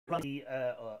the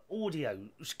audio.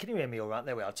 Can you hear me all right?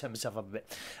 There we are. I'll turn myself up a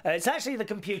bit. It's actually the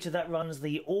computer that runs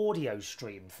the audio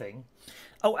stream thing.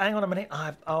 Oh, hang on a minute.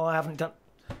 I haven't done...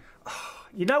 Oh,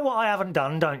 you know what I haven't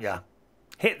done, don't you?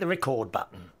 Hit the record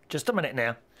button. Just a minute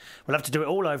now. We'll have to do it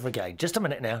all over again. Just a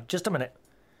minute now. Just a minute.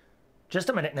 Just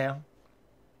a minute now.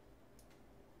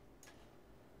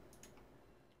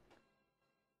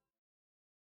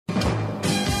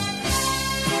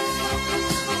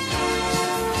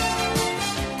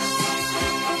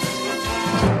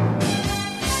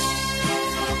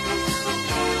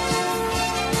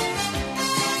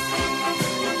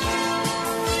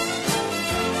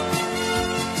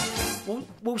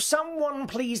 Will someone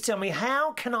please tell me,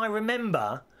 how can I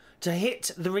remember to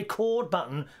hit the record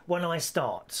button when I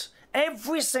start?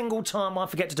 Every single time I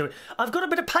forget to do it. I've got a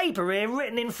bit of paper here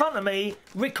written in front of me,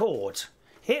 record.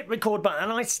 Hit record button,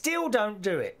 and I still don't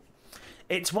do it.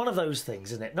 It's one of those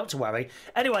things, isn't it? Not to worry.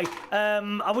 Anyway,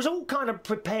 I was all kind of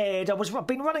prepared. I've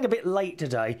been running a bit late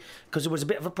today because there was a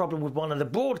bit of a problem with one of the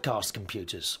broadcast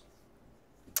computers.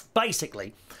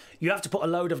 Basically, you have to put a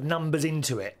load of numbers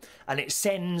into it, and it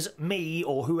sends me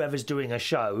or whoever's doing a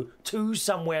show to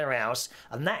somewhere else,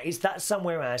 and that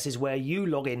somewhere else is where you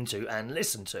log into and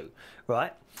listen to,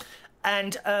 right?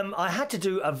 And I had to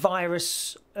do a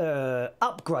virus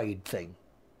upgrade thing,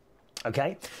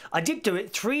 okay? I did do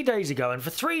it 3 days ago, and for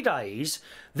 3 days,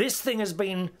 this thing has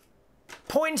been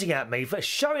pointing at me, for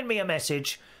showing me a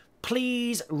message,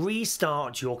 please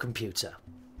restart your computer.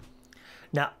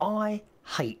 Now, I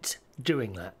hate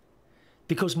doing that,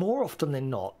 because more often than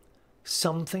not,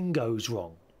 something goes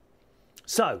wrong.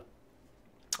 So,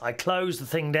 I close the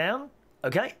thing down,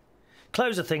 okay?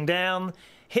 Close the thing down,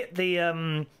 hit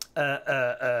the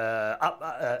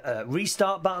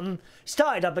restart button,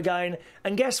 start it up again,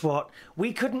 and guess what?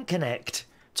 We couldn't connect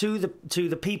to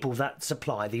the people that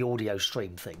supply the audio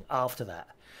stream thing after that.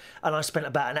 And I spent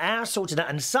about an hour sorting that,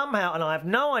 and somehow, and I have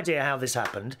no idea how this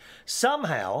happened,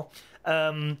 somehow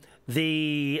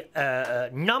the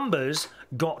numbers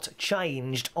got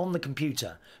changed on the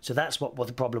computer. So that's what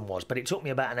the problem was. But it took me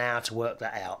about an hour to work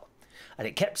that out. And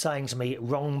it kept saying to me,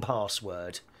 wrong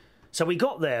password. So we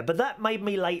got there, but that made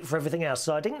me late for everything else.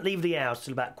 So I didn't leave the house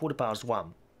till about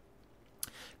 1:15.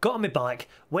 Got on my bike,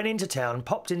 went into town,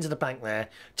 popped into the bank there.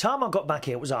 Time I got back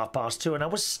here, it was 2:30, and I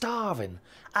was starving.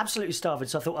 Absolutely starving.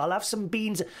 So I thought, I'll have some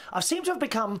beans. I seem to have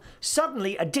become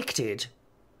suddenly addicted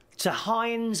to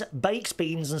Heinz baked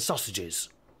beans and sausages.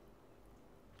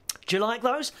 Do you like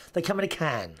those? They come in a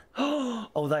can.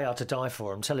 Oh, they are to die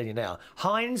for, I'm telling you now.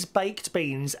 Heinz baked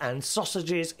beans and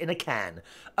sausages in a can.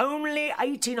 Only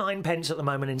 89 pence at the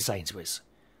moment in Sainsbury's.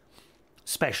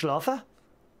 Special offer,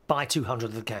 buy 200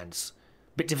 of the cans.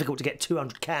 Bit difficult to get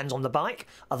 200 cans on the bike,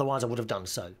 otherwise I would have done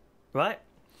so, right?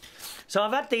 So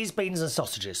I've had these beans and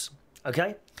sausages,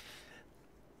 okay?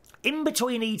 In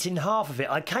between eating half of it,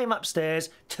 I came upstairs,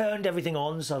 turned everything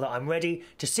on so that I'm ready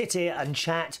to sit here and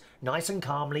chat nice and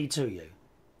calmly to you,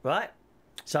 right?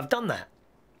 So I've done that.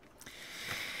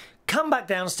 Come back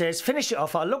downstairs, finish it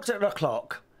off. I looked at the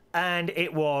clock, and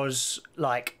it was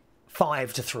like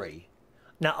 5 to 3.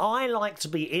 Now, I like to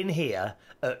be in here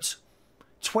at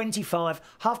 2:25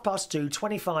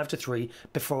 to 3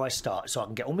 before I start, so I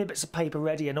can get all my bits of paper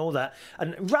ready and all that.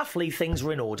 And roughly things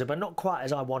were in order, but not quite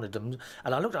as I wanted them.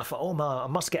 And I looked up, I thought, oh, I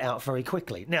must get out very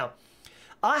quickly. Now,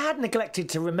 I had neglected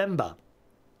to remember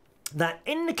that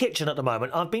in the kitchen at the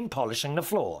moment, I've been polishing the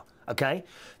floor, okay?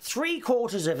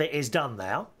 3/4 of it is done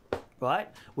now, right?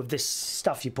 With this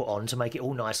stuff you put on to make it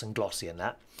all nice and glossy and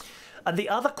that. And the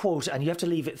other quarter, and you have to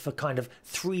leave it for kind of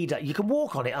 3 days. You can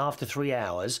walk on it after 3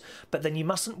 hours, but then you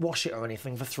mustn't wash it or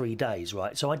anything for 3 days,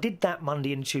 right? So I did that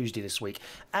Monday and Tuesday this week,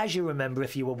 as you remember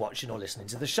if you were watching or listening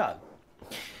to the show.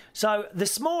 So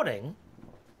this morning,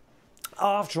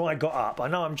 after I got up, I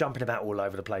know I'm jumping about all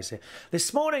over the place here.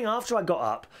 This morning, after I got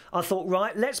up, I thought,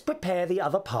 right, let's prepare the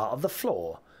other part of the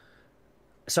floor.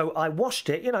 So I washed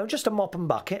it, you know, just a mop and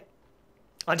bucket.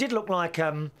 I did look like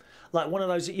one of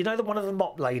those, you know, one of the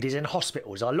mop ladies in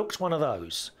hospitals. I looked one of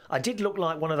those. I did look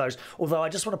like one of those, although I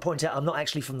just want to point out I'm not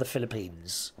actually from the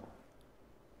Philippines.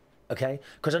 Okay?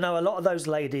 Because I know a lot of those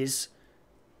ladies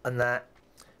and that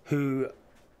who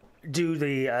do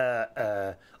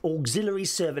the auxiliary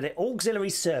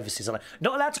services. I'm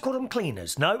not allowed to call them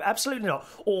cleaners. No, absolutely not.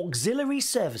 Auxiliary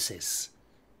services.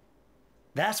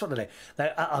 That's what they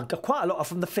do. Quite a lot are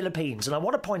from the Philippines, and I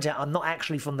want to point out I'm not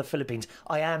actually from the Philippines.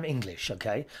 I am English,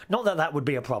 okay? Not that that would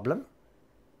be a problem,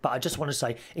 but I just want to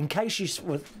say, in case you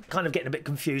were kind of getting a bit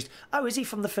confused, oh, is he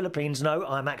from the Philippines? No,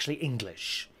 I'm actually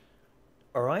English.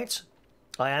 All right?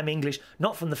 I am English,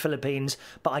 not from the Philippines,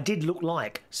 but I did look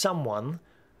like someone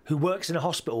who works in a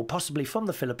hospital, possibly from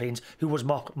the Philippines, who was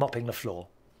mopping the floor.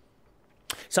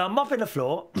 So I'm mopping the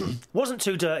floor. Wasn't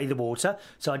too dirty, the water,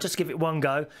 so I just give it one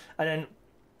go. And then,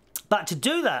 but to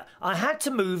do that, I had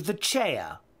to move the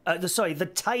chair.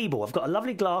 The table. I've got a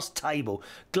lovely glass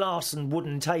and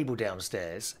wooden table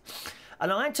downstairs. And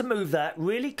I had to move that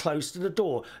really close to the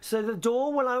door. So the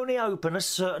door will only open a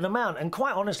certain amount. And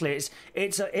quite honestly,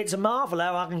 it's a marvel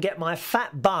how I can get my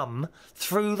fat bum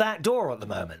through that door at the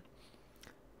moment.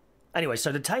 Anyway,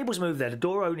 so the table's moved there. The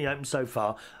door only opened so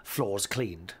far. Floor's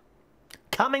cleaned.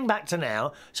 Coming back to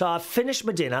now, so I've finished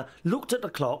my dinner, looked at the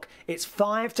clock. It's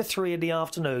 5 to 3 in the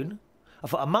afternoon. I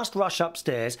thought I must rush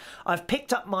upstairs. I've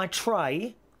picked up my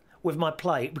tray with my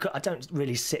plate because I don't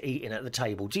really sit eating at the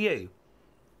table. Do you?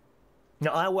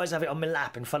 No, I always have it on my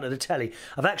lap in front of the telly.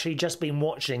 I've actually just been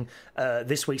watching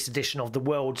this week's edition of The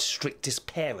World's Strictest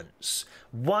Parents.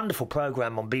 Wonderful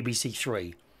programme on BBC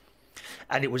Three.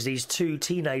 And it was these two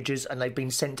teenagers and they've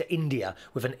been sent to India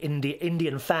with an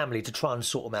Indian family to try and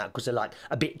sort them out because they're like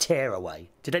a bit tearaway.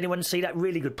 Did anyone see that?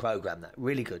 Really good programme, that.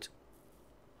 Really good.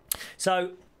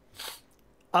 So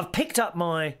I've picked up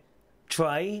my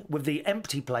tray with the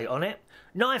empty plate on it,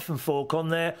 knife and fork on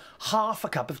there, half a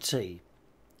cup of tea.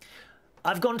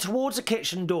 I've gone towards the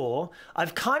kitchen door.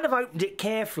 I've kind of opened it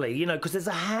carefully, you know, because there's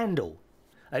a handle.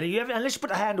 And unless you put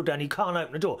the handle down, you can't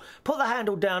open the door. Put the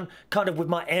handle down kind of with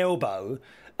my elbow.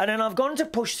 And then I've gone to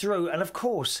push through. And, of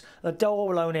course, the door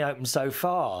will only open so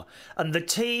far. And the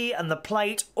tea and the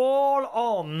plate all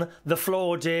on the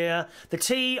floor, dear. The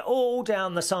tea all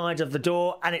down the side of the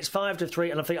door. And it's 5 to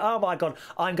 3. And I'm thinking, oh, my God,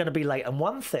 I'm going to be late. And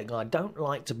one thing I don't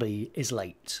like to be is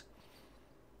late.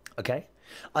 OK?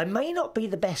 I may not be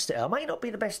the best at it. I may not be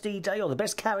the best DJ or the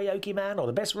best karaoke man or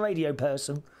the best radio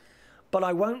person, but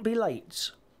I won't be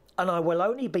late. And I will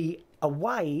only be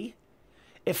away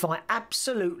if I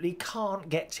absolutely can't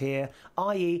get here,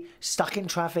 i.e. stuck in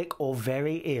traffic or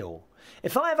very ill.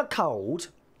 If I have a cold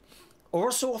or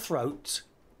a sore throat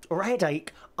or a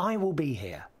headache, I will be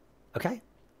here, OK?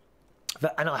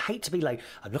 And I hate to be late.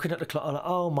 I'm looking at the clock, I'm like,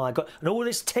 oh my God. And all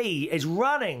this tea is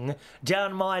running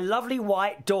down my lovely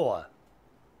white door.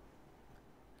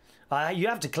 You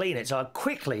have to clean it, so I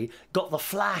quickly got the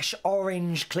Flash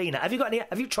Orange Cleaner. Have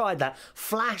you tried that?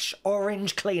 Flash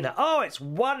Orange Cleaner. Oh, it's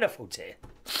wonderful, dear.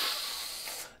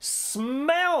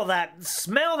 Smell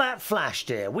that flash,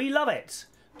 dear. We love it.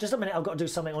 Just a minute, I've got to do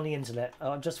something on the internet.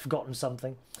 I've just forgotten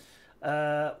something.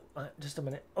 Just a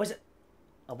minute. Oh, is it?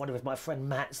 I wonder if my friend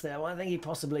Matt's there. Well, I think he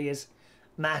possibly is.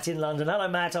 Matt in London. Hello,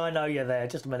 Matt. I know you're there.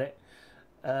 Just a minute.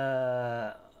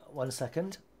 1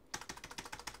 second.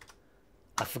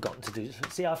 I've forgotten to do...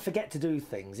 See, I forget to do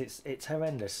things. It's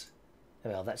horrendous.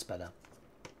 Well, that's better.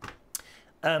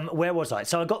 Where was I?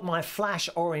 So I got my Flash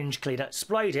Orange Cleaner,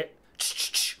 sprayed it.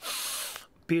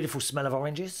 Beautiful smell of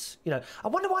oranges. You know, I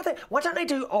wonder why don't they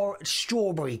do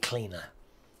strawberry cleaner?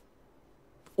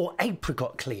 Or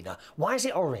apricot cleaner? Why is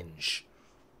it orange?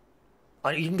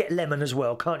 You can get lemon as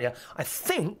well, can't you? I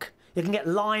think you can get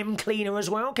lime cleaner as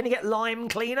well. Can you get lime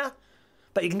cleaner?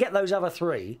 But you can get those other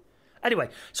three. Anyway,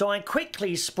 so I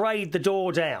quickly sprayed the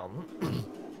door down,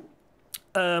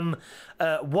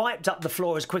 wiped up the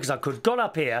floor as quick as I could, got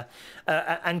up here,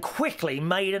 and quickly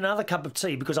made another cup of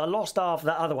tea because I lost half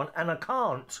that other one, and I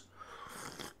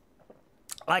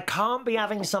can't be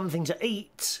having something to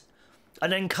eat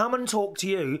and then come and talk to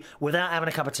you without having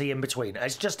a cup of tea in between.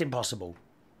 It's just impossible.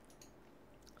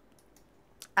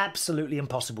 Absolutely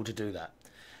impossible to do that.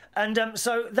 And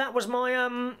so that was my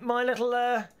my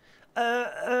little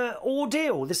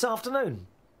ordeal this afternoon.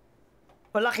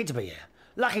 Well, lucky to be here.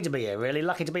 Lucky to be here, really.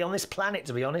 Lucky to be on this planet,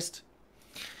 to be honest.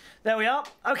 There we are.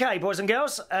 Okay, boys and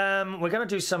girls. We're going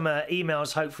to do some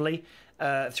emails, hopefully,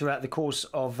 throughout the course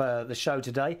of the show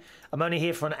today. I'm only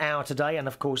here for an hour today, and,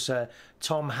 of course,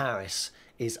 Tom Harris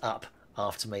is up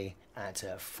after me at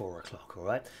 4 o'clock, all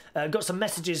right? Got some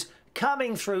messages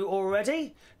coming through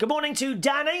already. Good morning to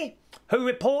Danny, who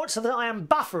reports that I am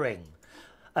buffering.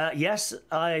 Yes,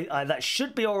 that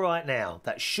should be all right now.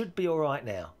 That should be all right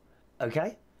now.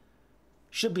 Okay?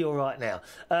 Should be all right now.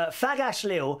 Fagash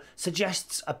Lil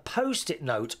suggests a post-it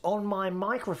note on my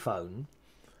microphone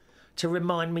to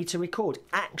remind me to record.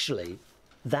 Actually,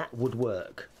 that would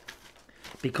work.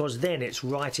 Because then it's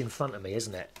right in front of me,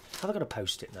 isn't it? Have I got a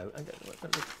post-it note?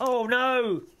 Oh,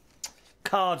 no!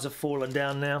 Cards have fallen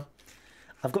down now.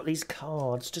 I've got these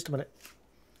cards. Just a minute.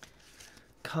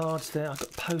 Cards there. I've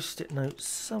got post-it notes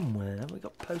somewhere. Have we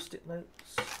got post-it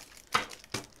notes?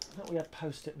 I thought we had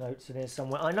post-it notes in here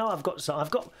somewhere. I know I've got some. I've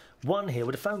got one here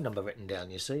with a phone number written down,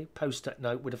 you see. Post-it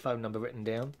note with a phone number written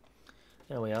down.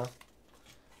 There we are.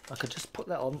 I could just put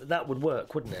that on. That would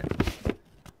work, wouldn't it?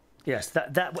 Yes,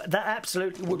 that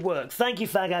absolutely would work. Thank you,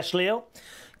 Fag Ashleel.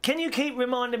 Can you keep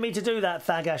reminding me to do that,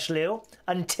 Fag Ashleel,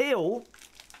 until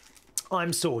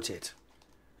I'm sorted?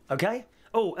 Okay?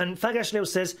 Oh, and Fag Ashleel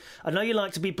says, I know you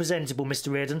like to be presentable,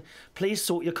 Mr. Reardon. Please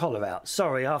sort your collar out.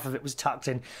 Sorry, half of it was tucked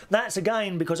in. That's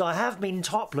again because I have been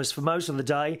topless for most of the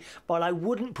day, but I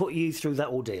wouldn't put you through that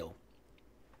ordeal.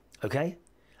 Okay?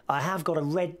 I have got a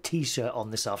red T-shirt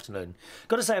on this afternoon.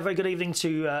 Got to say a very good evening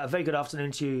to, a very good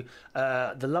afternoon to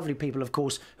the lovely people, of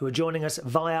course, who are joining us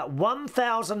via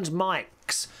 1000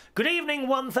 mics. Good evening,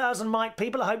 1000 mic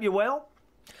people. I hope you're well.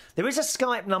 There is a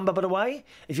Skype number, by the way,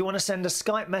 if you want to send a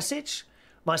Skype message.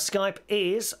 My Skype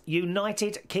is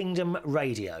United Kingdom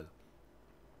Radio.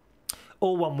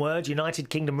 All one word,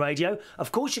 United Kingdom Radio.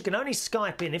 Of course, you can only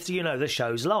Skype in if you know the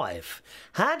show's live.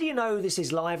 How do you know this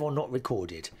is live or not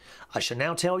recorded? I shall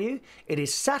now tell you. It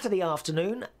is Saturday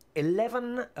afternoon,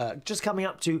 just coming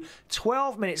up to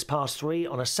 12 minutes past 3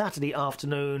 on a Saturday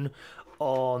afternoon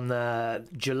on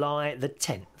July the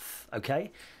 10th,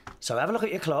 okay? So have a look at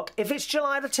your clock. If it's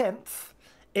July the 10th,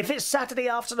 if it's Saturday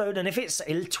afternoon and if it's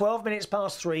 12 minutes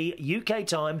past 3 UK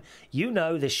time, you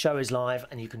know this show is live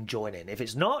and you can join in. If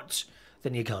it's not,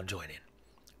 then you can't join in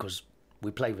because we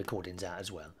play recordings out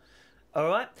as well. All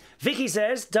right? Vicky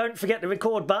says, don't forget the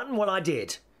record button. Well, I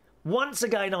did. Once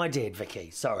again, I did,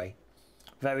 Vicky. Sorry.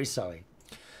 Very sorry.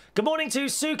 Good morning to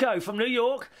Suko from New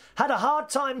York. Had a hard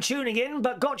time tuning in,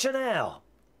 but gotcha now.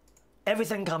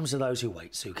 Everything comes to those who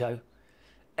wait, Suko.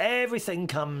 Everything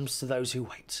comes to those who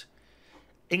wait.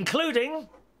 Including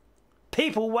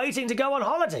people waiting to go on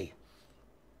holiday.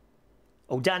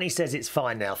 Oh, Danny says it's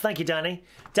fine now. Thank you, Danny.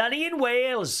 Danny in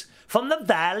Wales, from the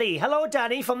Valley. Hello,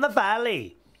 Danny, from the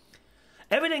Valley.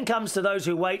 Everything comes to those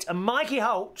who wait. And Mikey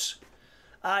Holt,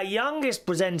 our youngest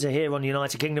presenter here on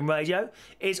United Kingdom Radio,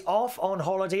 is off on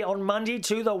holiday on Monday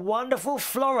to the wonderful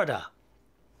Florida.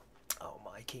 Oh,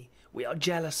 Mikey, we are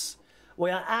jealous. We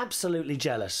are absolutely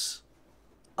jealous.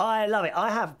 I love it.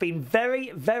 I have been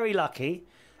very, very lucky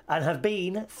and have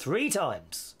been 3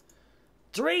 times.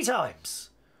 3 times.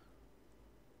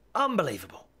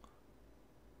 Unbelievable.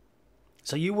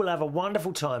 So you will have a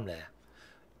wonderful time there.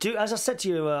 As I said to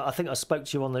you, I think I spoke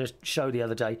to you on the show the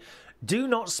other day, do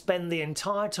not spend the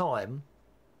entire time,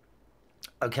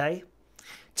 okay,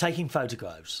 taking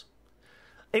photographs.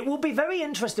 It will be very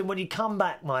interesting when you come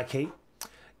back, Mikey,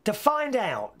 to find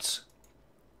out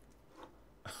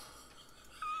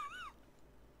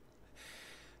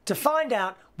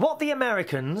what the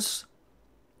Americans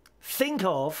think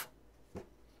of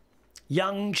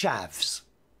young chavs.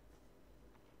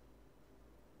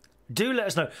 Do let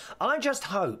us know. I just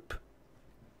hope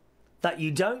that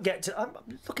you don't get to... I'm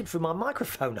looking through my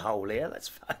microphone hole here. That's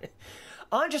fine.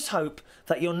 I just hope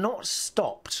that you're not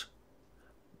stopped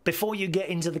before you get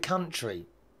into the country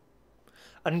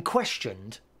and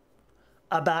questioned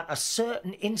about a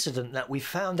certain incident that we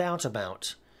found out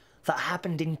about that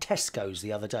happened in Tesco's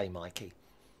the other day, Mikey.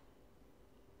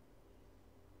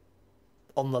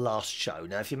 On the last show.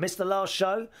 Now, if you missed the last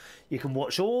show, you can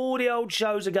watch all the old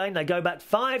shows again. They go back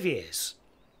 5 years.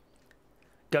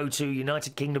 Go to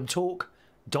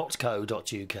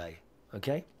unitedkingdomtalk.co.uk.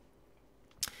 Okay?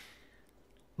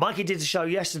 Mikey did a show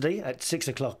yesterday at 6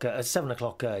 o'clock, 7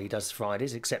 o'clock he does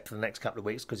Fridays, except for the next couple of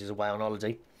weeks because he's away on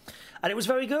holiday. And it was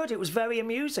very good. It was very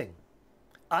amusing.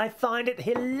 I find it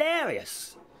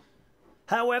hilarious.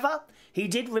 However, he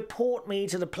did report me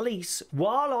to the police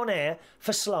while on air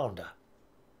for slander.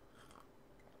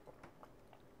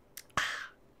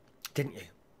 Didn't you?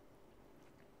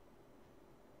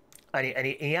 And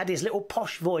he had his little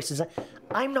posh voice and said,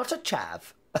 I'm not a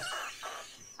chav.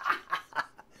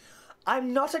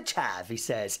 I'm not a chav, he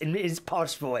says, in his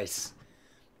posh voice.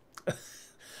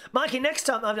 Mikey, next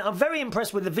time, I'm very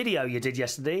impressed with the video you did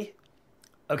yesterday.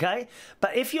 Okay?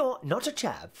 But if you're not a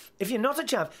chav, you're going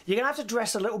to have to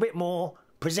dress a little bit more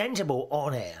presentable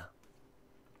on air.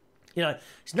 You know,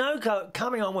 it's no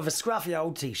coming on with a scruffy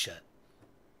old T-shirt.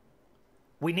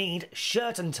 We need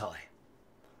shirt and tie.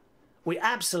 We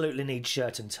absolutely need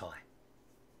shirt and tie.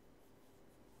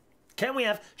 Can we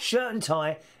have shirt and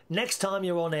tie next time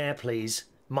you're on air, please,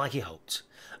 Mikey Holt?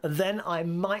 And then I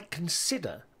might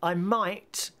consider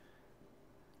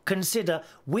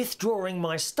withdrawing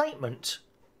my statement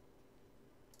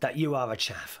that you are a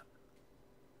chav.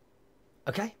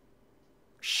 Okay?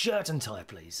 Shirt and tie,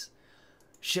 please.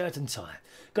 Shirt and tie.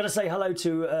 Got to say hello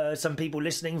to some people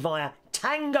listening via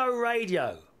Tango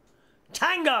Radio.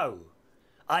 Tango!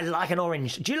 I like an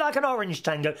orange. Do you like an orange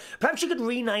tango? Perhaps you could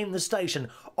rename the station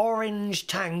Orange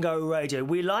Tango Radio.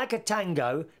 We like a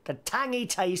tango. The tangy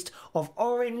taste of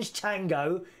orange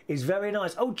tango is very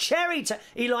nice. Oh,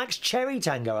 he likes cherry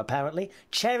tango, apparently.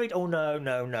 Cherry... Oh, no,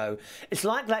 no, no. It's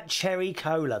like that cherry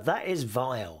cola. That is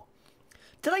vile.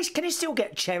 Can you still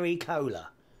get cherry cola?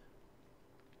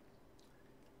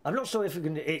 I'm not sure if we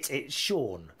can... It's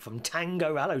Sean from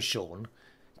Tango. Hello, Sean.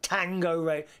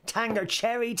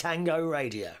 Cherry Tango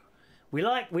Radio. We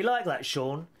like that,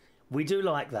 Sean. We do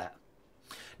like that.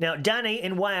 Now, Danny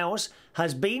in Wales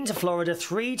has been to Florida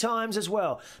 3 times as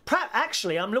well.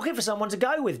 Actually, I'm looking for someone to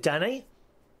go with, Danny.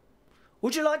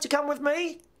 Would you like to come with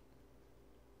me?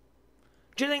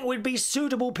 Do you think we'd be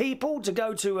suitable people to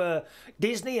go to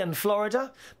Disney and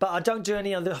Florida? But I don't do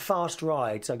any other fast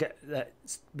rides.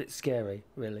 That's a bit scary,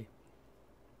 really.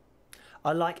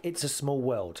 I like It's a Small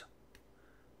World.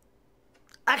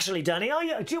 Actually, Danny,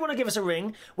 do you want to give us a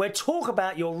ring? We'll talk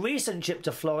about your recent trip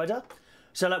to Florida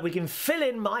so that we can fill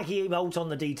in Mikey Bolt on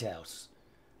the details.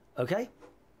 Okay?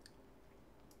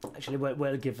 Actually,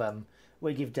 we'll give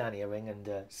Danny a ring and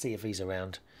see if he's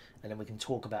around, and then we can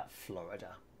talk about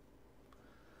Florida.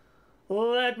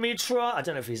 Let me try. I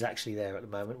don't know if he's actually there at the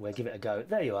moment. We'll give it a go.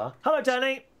 There you are. Hello,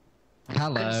 Danny.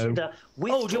 Hello. And, do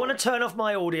you want to turn off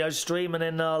my audio stream and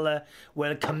then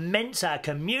we'll commence our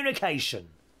communication?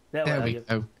 There we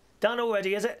go. Done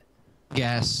already, is it?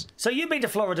 Yes. So you've been to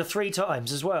Florida 3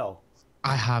 times as well?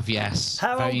 I have, yes.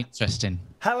 Very interesting.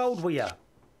 How old were you?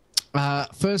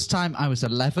 First time I was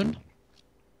 11.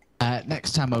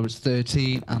 Next time I was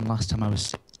 13. And last time I was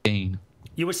 16.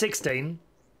 You were 16?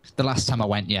 The last time I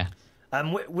went, yeah.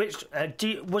 Which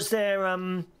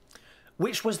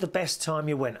was the best time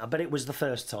you went? I bet it was the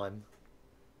first time.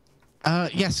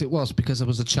 Yes, it was, because I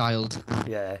was a child.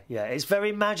 Yeah. It's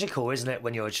very magical, isn't it,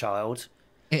 when you're a child?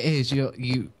 It is.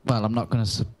 Well, I'm not going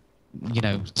to,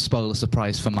 spoil the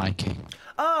surprise for Mikey.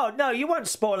 Oh, no, you won't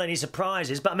spoil any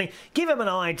surprises, but, I mean, give him an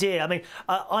idea. I mean,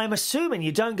 I'm assuming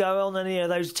you don't go on any of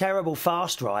those terrible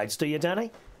fast rides, do you,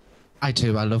 Danny? I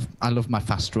do. I love my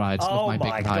fast rides. Oh, love my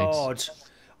big rides. God.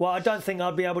 Well, I don't think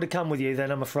I'd be able to come with you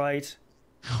then, I'm afraid.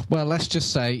 Well, let's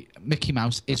just say Mickey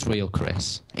Mouse is real,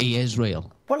 Chris. He is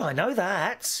real. Well, I know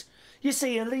that. You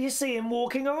see him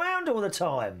walking around all the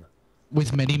time.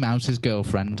 With Minnie Mouse's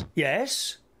girlfriend.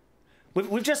 Yes.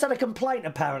 We've just had a complaint,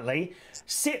 apparently.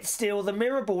 Sit still, the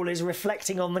mirror ball is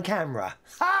reflecting on the camera.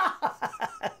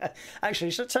 Actually,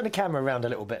 should turn the camera around a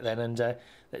little bit then, and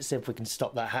let's see if we can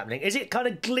stop that happening. Is it kind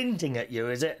of glinting at you,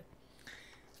 is it?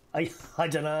 I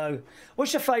don't know.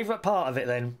 What's your favourite part of it,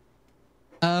 then?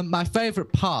 My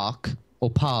favourite part.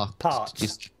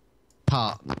 Parts.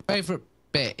 My favourite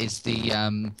bit is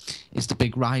the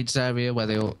big rides area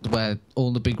where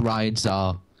all the big rides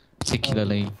are,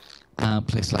 particularly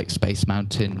places like Space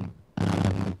Mountain,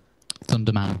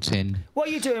 Thunder Mountain. What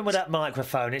are you doing with that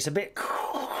microphone? It's a bit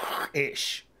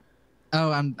ish.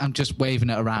 Oh, I'm just waving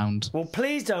it around. Well,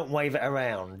 please don't wave it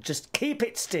around. Just keep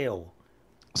it still.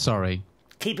 Sorry.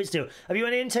 Keep it still. Have you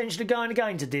any intention of going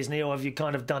again to Disney, or have you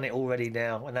kind of done it already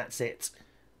now and that's it?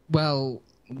 Well,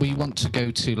 we want to go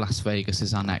to Las Vegas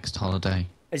as our next holiday.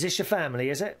 Is this your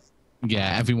family, is it?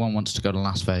 Yeah, everyone wants to go to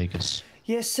Las Vegas.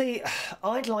 Yeah, see,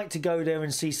 I'd like to go there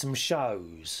and see some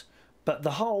shows, but the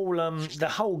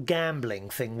whole gambling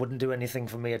thing wouldn't do anything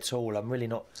for me at all. I'm really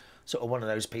not sort of one of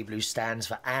those people who stands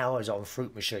for hours on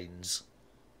fruit machines.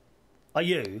 Are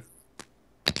you?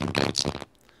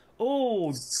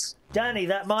 Oh, Danny,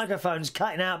 that microphone's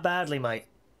cutting out badly, mate.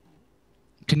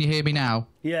 Can you hear me now?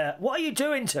 Yeah. What are you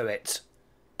doing to it?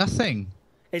 Nothing.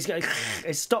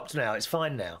 It's stopped now. It's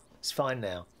fine now. It's fine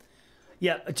now.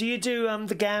 Yeah. Do you do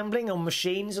the gambling on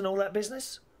machines and all that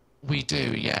business? We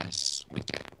do, yes. We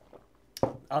do.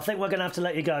 I think we're going to have to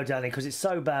let you go, Danny, because it's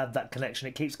so bad, that connection.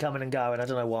 It keeps coming and going. I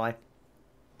don't know why.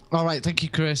 All right. Thank you,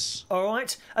 Chris. All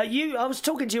right. I was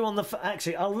talking to you on the...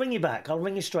 Actually, I'll ring you back. I'll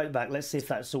ring you straight back. Let's see if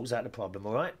that sorts out the problem,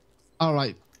 all right? All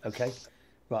right. Okay.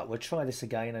 Right, we'll try this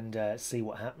again and see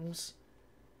what happens.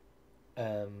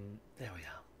 There we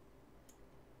are.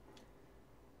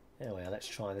 There we are. Let's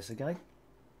try this again.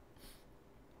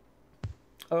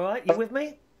 All right, you with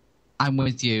me? I'm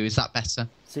with you. Is that better?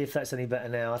 See if that's any better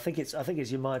now. I think it's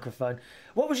your microphone.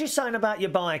 What was you saying about your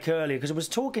bike earlier? Because I was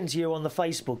talking to you on the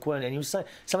Facebook, weren't you? And you were saying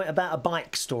something about a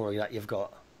bike story that you've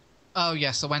got. Oh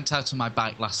yes, I went out on my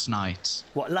bike last night.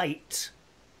 What, late?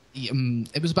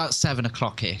 It was about 7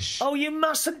 o'clock-ish. Oh, you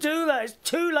mustn't do that. It's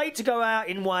too late to go out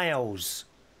in Wales.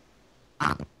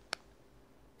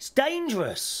 It's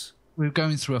dangerous. We were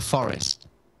going through a forest.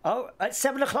 Oh, at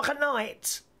 7 o'clock at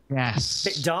night? Yes.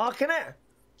 Bit dark, isn't it?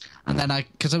 And then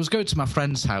because I was going to my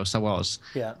friend's house, I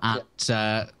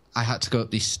had to go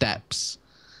up these steps.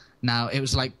 Now, it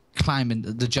was like climbing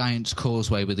the Giant's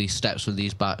Causeway with these steps with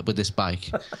this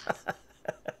bike.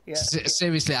 Yeah.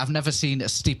 Seriously, I've never seen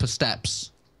steeper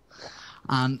steps.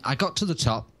 And I got to the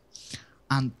top,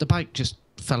 and the bike just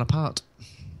fell apart.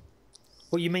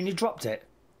 What, you mean you dropped it?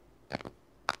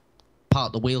 Part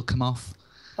of the wheel come off.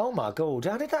 Oh, my God.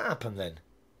 How did that happen, then?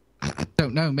 I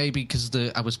don't know, maybe because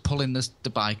I was pulling the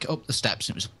bike up the steps,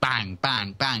 and it was bang,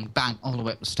 bang, bang, bang, all the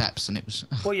way up the steps, and it was...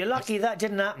 Well, you're lucky that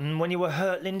didn't happen when you were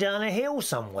hurtling down a hill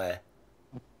somewhere.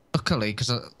 Luckily,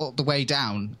 because all the way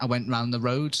down, I went round the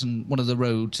roads, and one of the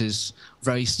roads is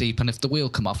very steep, and if the wheel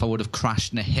come off, I would have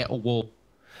crashed and hit a wall.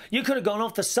 You could have gone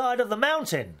off the side of the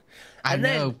mountain. And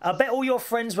then I bet all your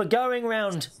friends were going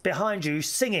round behind you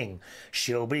singing,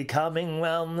 "She'll be coming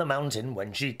round the mountain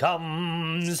when she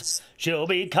comes. She'll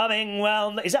be coming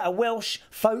round..." Is that a Welsh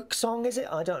folk song, is it?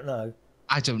 I don't know.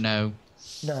 I don't know.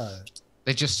 No.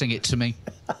 They just sing it to me.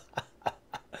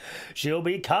 She'll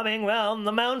be coming round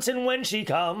the mountain when she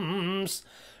comes.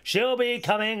 She'll be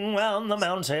coming round the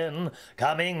mountain,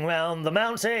 coming round the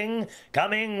mountain,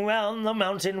 coming round the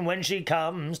mountain when she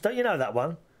comes. Don't you know that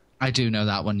one? I do know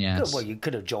that one, yes. Good, well, you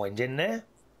could have joined in there.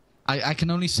 I can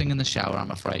only sing in the shower,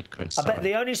 I'm afraid, Chris. I bet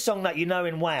the only song that you know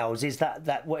in Wales is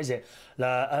that what is it?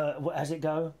 How does it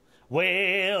go?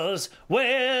 Wales,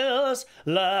 Wales,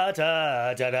 la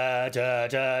da da da da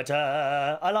da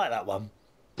da. I like that one.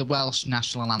 The Welsh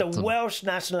national anthem. The Welsh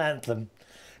national anthem.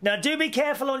 Now, do be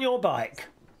careful on your bike.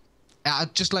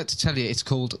 I'd just like to tell you, it's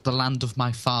called The Land of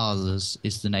My Fathers,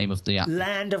 is the name of the anthem.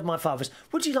 Land of My Fathers.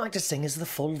 Would you like to sing as the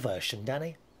full version,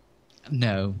 Danny?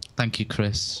 No, thank you,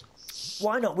 Chris.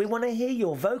 Why not? We want to hear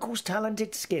your vocals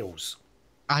talented skills.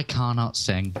 I cannot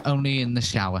sing, only in the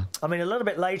shower. I mean, a little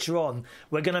bit later on,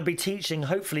 we're going to be teaching,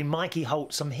 hopefully, Mikey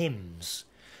Holt some hymns.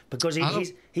 Because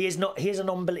he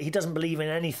doesn't believe in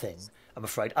anything, I'm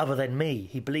afraid, other than me.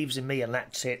 He believes in me and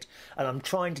that's it. And I'm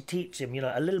trying to teach him,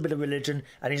 a little bit of religion,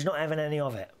 and he's not having any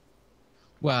of it.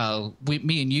 Well,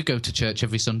 me and you go to church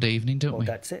every Sunday evening, don't we? Well,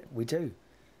 that's it. We do.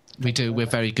 We do. We're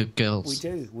very good girls.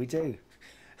 We do.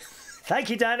 Thank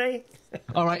you, Danny.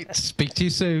 All right. Speak to you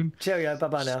soon. Cheerio.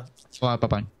 Bye-bye now.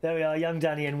 Bye-bye. There we are, young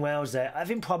Danny in Wales there,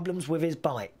 having problems with his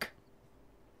bike.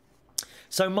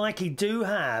 So, Mikey, do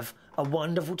have a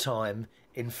wonderful time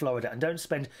in Florida. And don't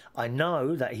spend... I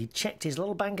know that he checked his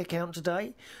little bank account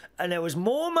today, and there was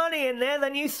more money in there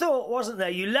than you thought, wasn't there?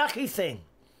 You lucky thing.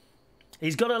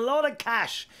 He's got a lot of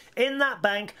cash in that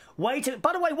bank waiting.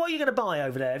 By the way, what are you going to buy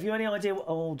over there? Have you any idea?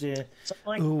 Oh, dear.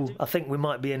 Ooh, I think we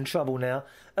might be in trouble now.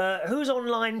 Who's on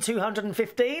line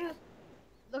 215?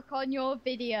 Look on your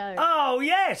video. Oh,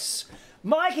 yes!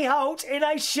 Mikey Holt in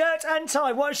a shirt and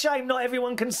tie. What a shame not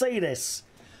everyone can see this.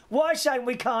 What a shame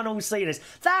we can't all see this.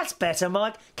 That's better,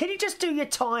 Mike. Can you just do your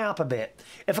tie up a bit?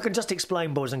 If I can just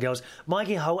explain, boys and girls,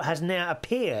 Mikey Holt has now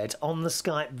appeared on the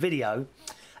Skype video.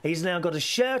 He's now got a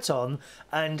shirt on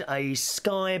and a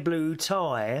sky blue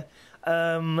tie.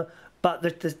 But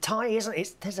the tie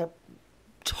isn't... There's a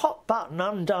top button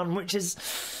undone, which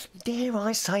is, dare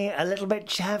I say it, a little bit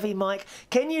chavvy, Mike.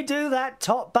 Can you do that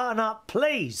top button up,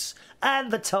 please?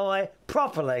 And the tie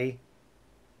properly.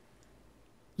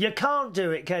 You can't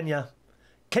do it, can you?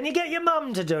 Can you get your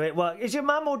mum to do it? Well, is your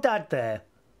mum or dad there?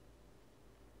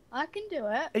 I can do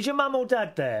it. Is your mum or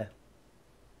dad there?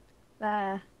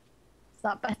 There. Is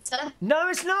that better? No,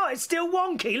 it's not. It's still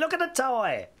wonky. Look at the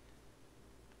tie.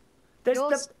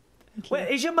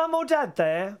 Wait, is your mum or dad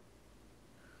there?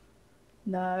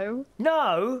 No.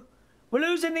 No? Well,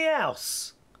 who's in the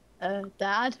house?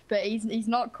 Dad, but he's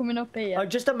not coming up here. Oh,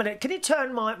 just a minute. Can you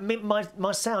turn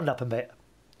my sound up a bit?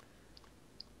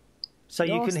 So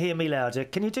you can hear me louder.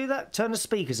 Can you do that? Turn the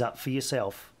speakers up for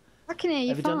yourself. I can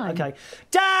hear you fine. Okay.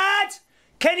 Dad!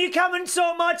 Can you come and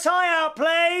sort my tie out,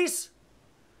 please?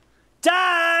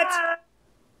 Dad!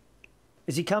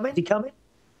 Is he coming?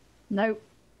 Nope.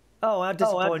 Oh, how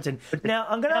disappointing. Now,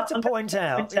 I'm going to have to point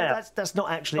out, that's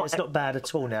not actually, it's not bad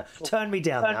at all now. Turn me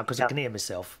down now, because I can hear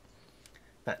myself.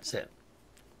 That's it.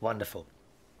 Wonderful.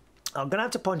 I'm going to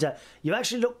have to point out, you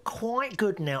actually look quite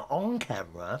good now on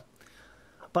camera,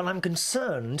 but I'm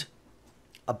concerned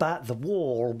about the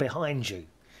wall behind you,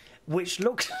 which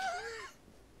looks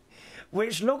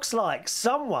like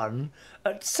someone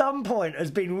at some point has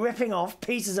been ripping off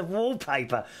pieces of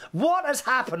wallpaper. What has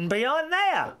happened behind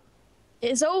there?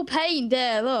 It's all paint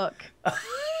there, look.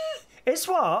 It's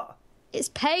what? It's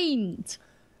paint.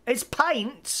 It's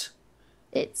paint?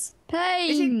 It's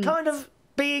paint. Is it kind of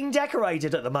being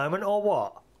decorated at the moment, or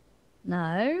what?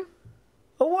 No.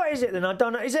 Well, what is it then? I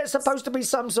don't know. Is it supposed to be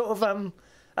some sort of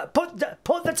Put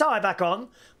the tie back on.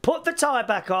 Put the tie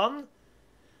back on.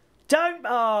 Don't.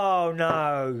 Oh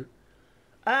no.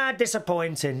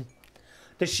 Disappointing.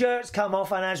 The shirt's come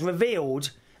off and has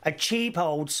revealed a cheap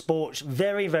old sports,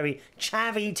 very, very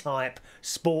chavvy type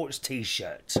sports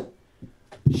t-shirt.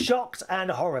 Shocked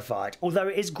and horrified. Although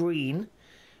it is green,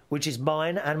 which is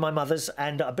mine and my mother's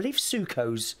and I believe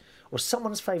Suko's or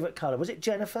someone's favourite colour. Was it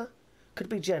Jennifer? Could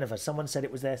be Jennifer. Someone said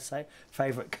it was their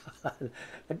favourite colour.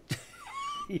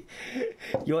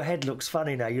 Your head looks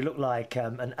funny now. You look like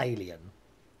an alien.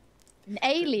 An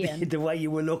alien? The way you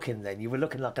were looking then. You were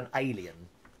looking like an alien.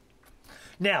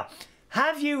 Now,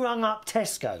 have you rung up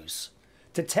Tesco's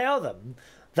to tell them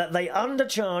that they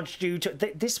undercharged you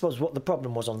to... This was what the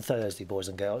problem was on Thursday, boys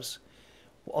and girls.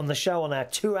 On the show, on our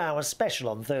 2-hour special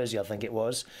on Thursday, I think it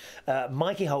was,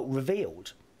 Mikey Holt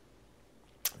revealed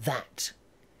that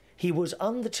he was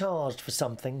undercharged for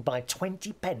something by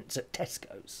 20 pence at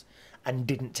Tesco's and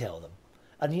didn't tell them.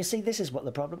 And you see, this is what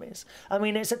the problem is. I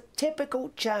mean, it's a typical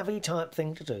chavvy type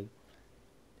thing to do.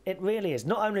 It really is.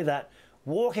 Not only that,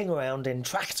 walking around in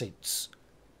tracksuits.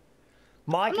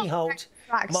 Mikey Holt,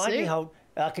 I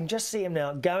can just see him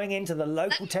now going into the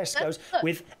local Tesco's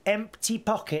with empty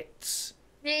pockets,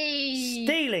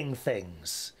 stealing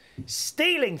things.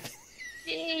 Stealing things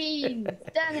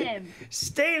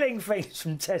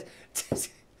from Tesco.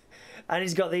 And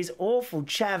he's got these awful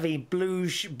chavvy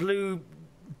blue...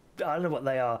 I don't know what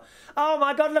they are. Oh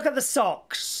my God, look at the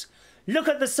socks. Look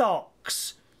at the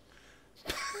socks.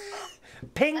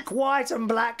 Pink, white and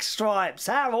black stripes.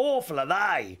 How awful are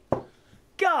they?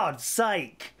 God's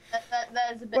sake.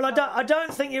 Well, I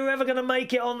don't think you're ever going to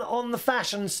make it on the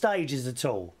fashion stages at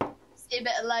all. See a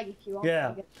bit of leg if you want.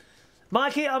 Yeah.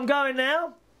 Mikey, I'm going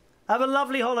now. Have a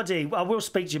lovely holiday. I will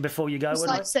speak to you before you go. I'd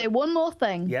like to say one more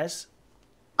thing. Yes?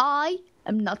 I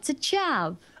am not a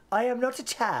chav. I am not a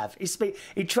chav.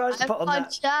 He tries to put on that.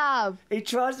 Chav. He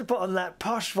tries to put on that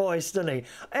posh voice, doesn't he?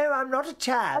 Oh, I'm not a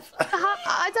chav.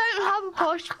 I don't have a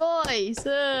posh voice.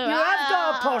 You have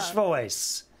got a posh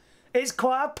voice. It's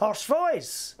quite a posh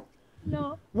voice.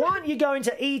 No. Why aren't you going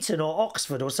to Eton or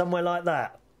Oxford or somewhere like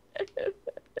that?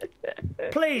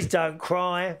 Please don't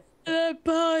cry. Go on,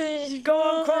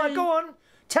 cry. Go on.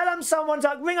 Tell them someone's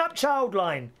up. Ring up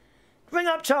Childline. Ring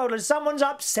up Childline. Someone's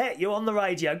upset you on the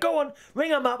radio. Go on, ring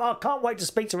them up. I can't wait to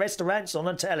speak to Esther Ranson on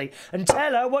the telly and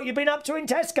tell her what you've been up to in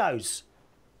Tesco's.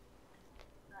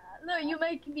 No, you're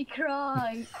making me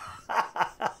cry.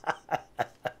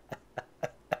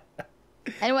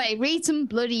 Anyway, read some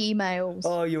bloody emails.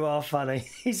 Oh, you are funny.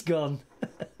 He's gone.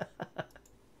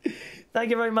 Thank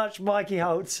you very much, Mikey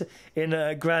Holt in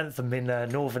Grantham in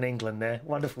northern England there.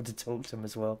 Wonderful to talk to him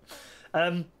as well.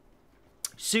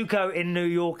 Suko in New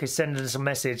York is sending us a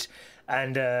message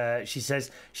and she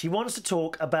says she wants to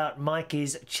talk about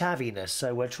Mikey's chaviness.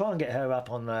 So we'll try and get her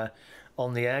up on the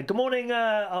air. Good morning.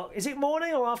 Is it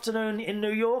morning or afternoon in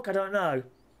New York? I don't know.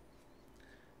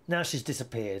 Now she's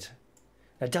disappeared.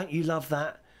 Now, don't you love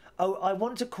that? Oh, I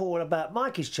want to call about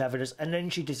Mikey's chaviness and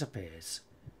then she disappears.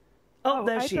 Oh,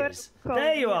 there she is.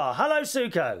 There you are. Hello,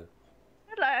 Suko.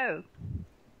 Hello.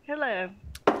 Hello.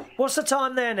 What's the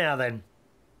time there now, then?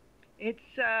 It's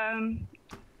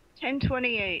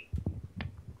 10:28.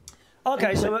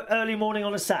 Okay, so early morning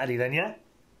on a Saturday, then, yeah?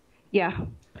 Yeah.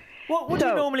 What do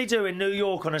you normally do in New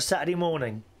York on a Saturday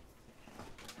morning?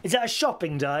 Is that a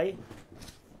shopping day?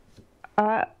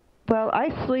 Well, I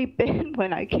sleep in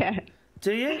when I can.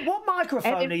 Do you? What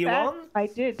microphone are you on? I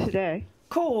did today.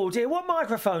 Cool, dear. What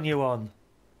microphone are you on?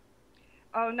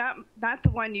 Oh, not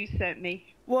the one you sent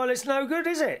me. Well, it's no good,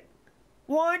 is it?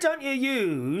 Why don't you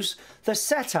use the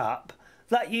setup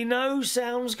that you know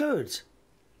sounds good?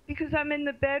 Because I'm in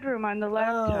the bedroom on the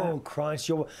laptop. Oh, Christ.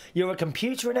 You're a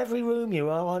computer in every room, you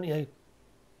are, aren't you?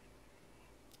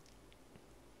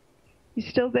 You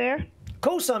still there? Of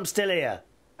course I'm still here.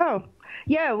 Oh,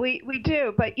 yeah, we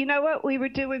do. But you know what? We were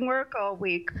doing work all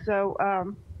week, so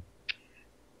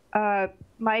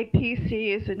my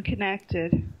PC isn't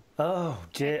connected. Oh,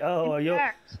 dear.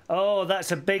 Oh,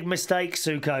 that's a big mistake,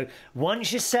 Suko.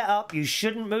 Once you're set up, you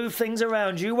shouldn't move things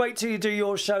around. You wait till you do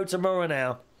your show tomorrow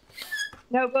now.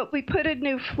 No, but we put a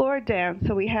new floor down,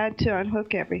 so we had to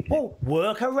unhook everything. Well,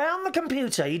 work around the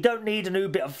computer. You don't need a new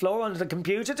bit of floor under the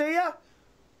computer, do you?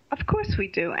 Of course we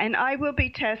do, and I will be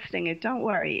testing it. Don't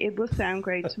worry. It will sound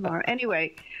great tomorrow.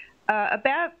 Anyway,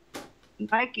 about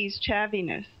Mikey's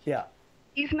chaviness. Yeah.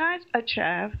 He's not a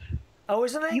chav. Oh,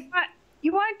 isn't he?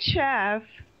 You want chav,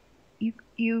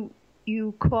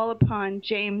 you call upon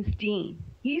James Dean.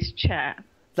 He's chav.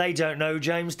 They don't know who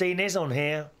James Dean is on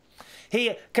here.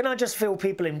 Can I just fill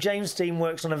people in? James Dean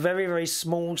works on a very, very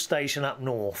small station up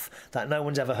north that no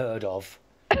one's ever heard of.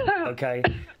 Okay,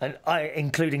 and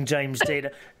including James Dean.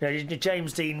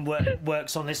 James Dean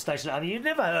works on this station. I mean, you've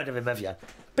never heard of him, have you?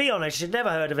 Be honest, you've never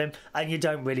heard of him, and you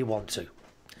don't really want to.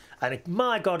 And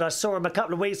my God, I saw him a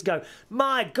couple of weeks ago.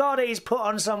 My God, he's put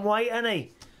on some weight, hasn't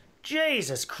he?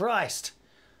 Jesus Christ.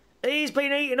 He's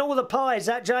been eating all the pies,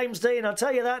 that James Dean, I'll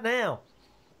tell you that now.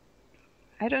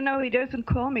 I don't know, he doesn't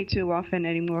call me too often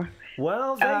anymore.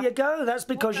 Well, there you go. That's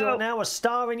because you're now a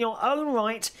star in your own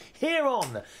right here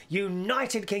on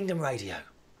United Kingdom Radio.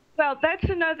 Well, that's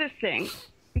another thing.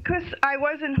 Because I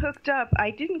wasn't hooked up,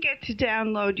 I didn't get to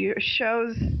download your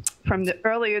shows from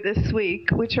earlier this week,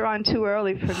 which are on too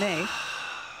early for me.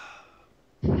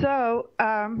 So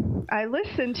I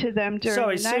listened to them during the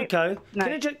night. Sorry,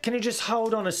 Suko, can you just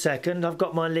hold on a second? I've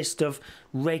got my list of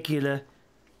regular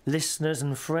listeners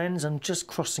and friends. I'm just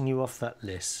crossing you off that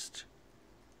list.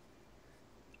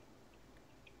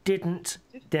 Didn't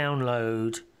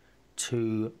download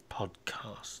 2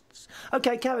 podcasts.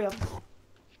 Okay, carry on.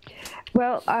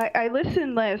 Well, I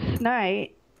listened last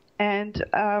night, and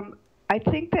I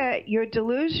think that you're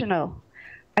delusional.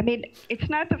 I mean, it's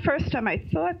not the first time I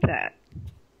thought that.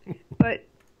 But,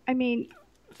 I mean,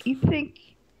 you think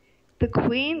the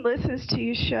Queen listens to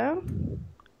your show?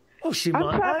 Oh, she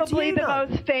might. I'm probably the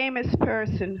most famous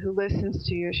person who listens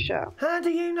to your show. How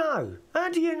do you know? How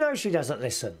do you know she doesn't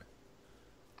listen?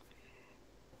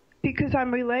 Because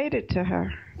I'm related to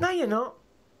her. No, you're not.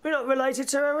 You're not related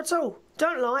to her at all.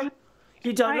 Don't lie.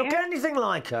 You don't look anything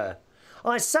like her.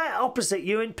 I sat opposite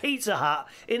you in Pizza Hut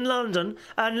in London,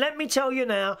 and let me tell you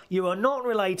now, you are not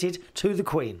related to the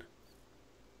Queen.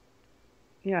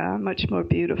 Yeah, I'm much more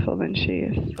beautiful than she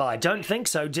is. I don't think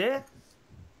so, dear.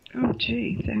 Oh,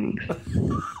 gee, thanks.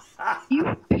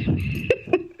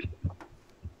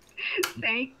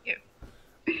 Thank you.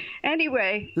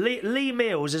 Anyway. Lee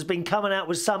Mills has been coming out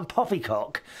with some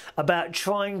poppycock about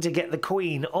trying to get the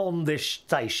Queen on this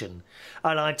station.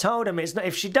 And I told him,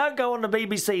 if she don't go on the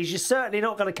BBC, she's certainly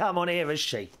not going to come on here, is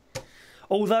she?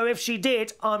 Although if she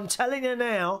did, I'm telling you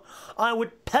now, I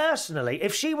would personally,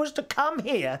 if she was to come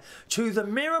here to the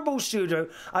Mirable studio,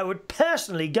 I would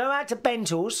personally go out to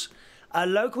Bentl's, a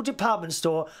local department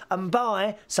store, and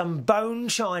buy some bone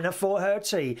china for her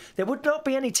tea. There would not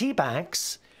be any tea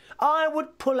bags. I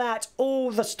would pull out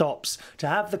all the stops to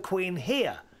have the Queen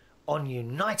here on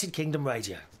United Kingdom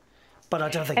Radio. But I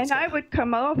don't think I would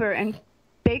come over and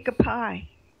bake a pie.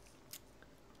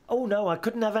 Oh, no, I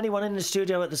couldn't have anyone in the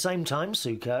studio at the same time,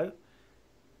 Suko.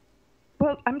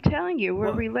 Well, I'm telling you,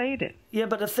 we're related. Yeah,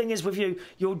 but the thing is with you,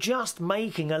 you're just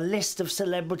making a list of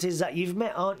celebrities that you've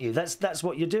met, aren't you? That's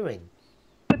what you're doing.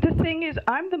 But the thing is,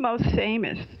 I'm the most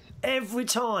famous. Every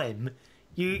time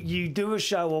you do a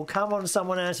show or come on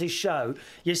someone else's show,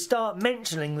 you start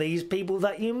mentioning these people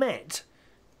that you met.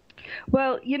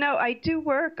 Well, you know, I do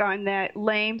work on that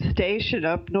lame station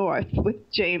up north with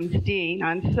James Dean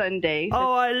on Sundays.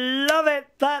 Oh, I love it!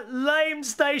 That lame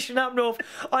station up north.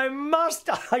 I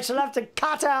shall have to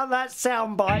cut out that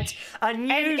soundbite and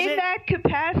use it. And in that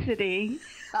capacity,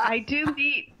 I do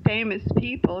meet famous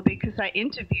people because I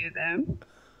interview them.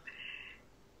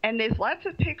 And there's lots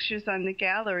of pictures on the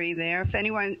gallery there. If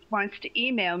anyone wants to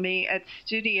email me at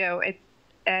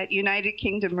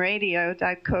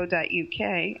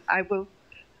unitedkingdomradio.co.uk, I will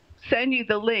send you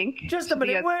the link. Just a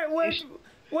minute.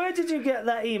 Where did you get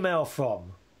that email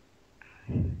from?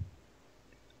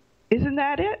 Isn't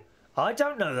that it? I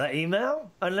don't know that email,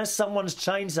 unless someone's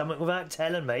changed something without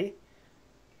telling me.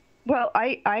 Well,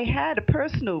 I had a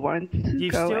personal one,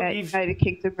 Suko at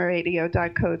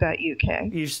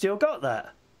unitedkingdomradio.co.uk. You've still got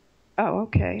that? Oh,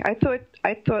 okay. I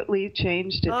thought Lee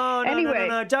changed it. Oh, no, anyway.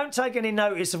 no. Don't take any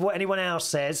notice of what anyone else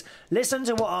says. Listen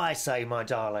to what I say, my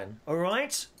darling. All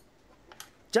right?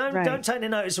 Don't take any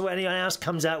notice of what anyone else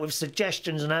comes out with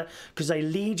suggestions and that, because they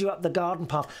lead you up the garden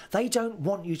path. They don't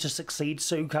want you to succeed,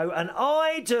 Suko, and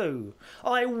I do.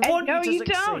 I want you to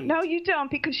succeed. No, you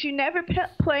don't, because you never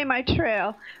play my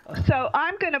trail. So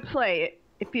I'm going to play it,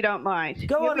 if you don't mind.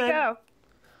 Go on, then. Here we go.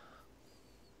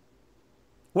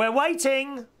 We're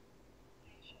waiting.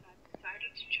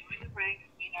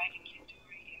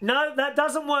 No, that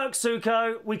doesn't work,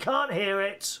 Suko. We can't hear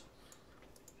it.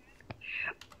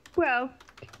 Well,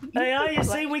 you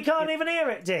see, we can't even hear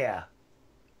it, dear.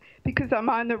 Because I'm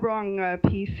on the wrong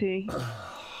PC.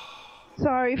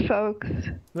 Sorry, folks.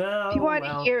 No, if you want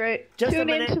to hear it, tune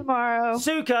in tomorrow.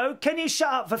 Suko, can you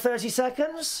shut up for 30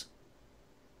 seconds?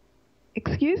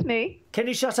 Excuse me? Can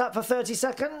you shut up for 30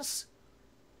 seconds?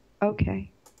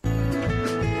 Okay.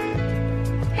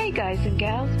 Hey guys and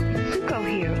gals, Suko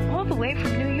here, all the way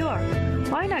from New York.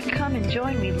 Why not come and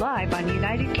join me live on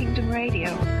United Kingdom Radio?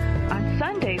 on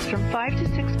Sundays from 5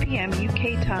 to 6 p.m.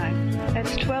 UK time.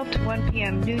 That's 12 to 1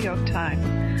 p.m. New York time.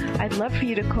 I'd love for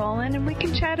you to call in and we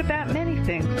can chat about many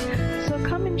things. So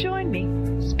come and join me.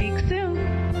 Speak soon.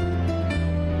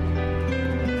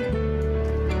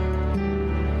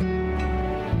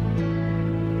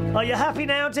 Are you happy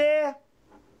now, dear?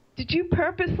 Did you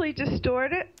purposely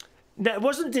distort it? No, it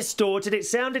wasn't distorted. It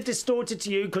sounded distorted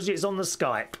to you because it's on the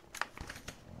Skype.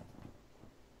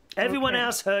 Everyone Okay.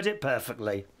 else heard it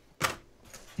perfectly.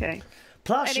 Okay.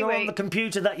 Plus, you're on Anyway. the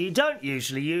computer that you don't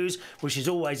usually use, which is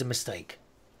always a mistake.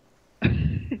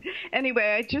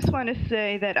 Anyway, I just want to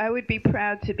say that I would be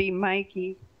proud to be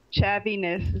Mikey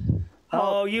Chaviness.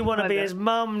 Oh, you want to be his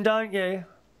mum, don't you?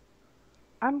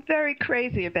 I'm very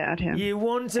crazy about him. You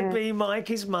want to And- be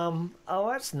Mikey's mum.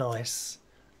 Oh, that's nice.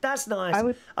 That's nice. I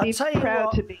would I'll be tell you proud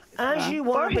what, to be his as mum. you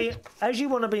want Or to be, his- as you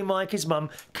want to be Mikey's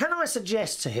mum, can I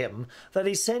suggest to him that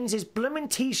he sends his blooming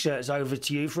t-shirts over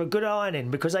to you for a good ironing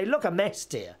because they look a mess,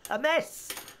 dear. A mess.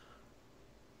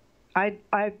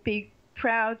 I'd be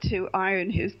proud to iron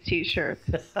his T-shirts.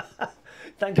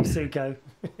 Thank you, Suko.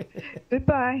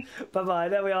 Goodbye. Bye-bye.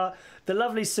 There we are. The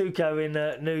lovely Suko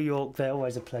in New York. They're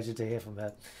always a pleasure to hear from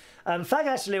her. Fag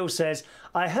Ash Lil says,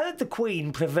 I heard the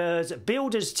Queen prefers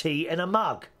builder's tea in a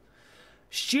mug.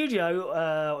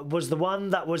 Studio was the one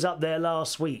that was up there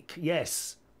last week.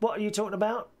 Yes. What are you talking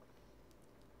about?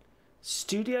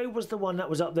 Studio was the one that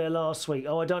was up there last week.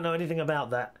 Oh, I don't know anything about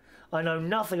that. I know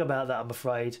nothing about that, I'm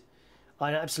afraid.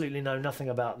 I absolutely know nothing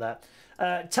about that.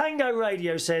 Tango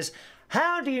Radio says,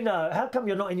 how do you know? How come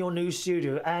you're not in your new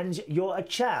studio and you're a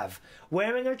chav,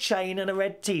 wearing a chain and a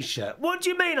red T-shirt? What do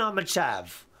you mean I'm a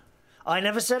chav? I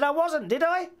never said I wasn't, did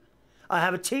I? I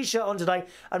have a T-shirt on today,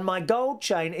 and my gold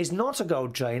chain is not a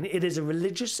gold chain. It is a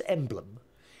religious emblem.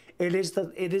 It is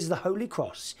the Holy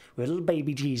Cross with a little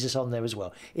baby Jesus on there as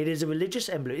well. It is a religious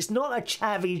emblem. It's not a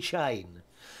chavvy chain.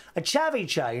 A chavvy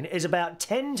chain is about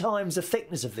 10 times the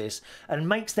thickness of this and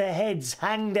makes their heads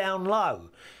hang down low,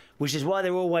 which is why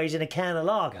they're always in a can of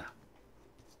lager.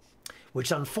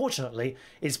 Which, unfortunately,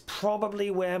 is probably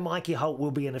where Mikey Holt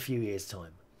will be in a few years'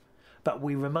 time. But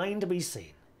we remain to be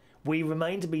seen. We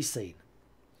remain to be seen.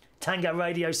 Tango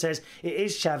Radio says it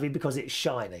is chavvy because it's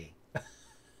shiny.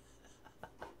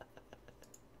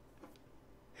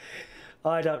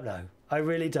 I don't know. I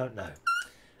really don't know.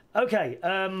 Okay.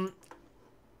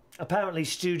 Apparently,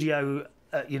 Studio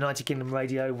at United Kingdom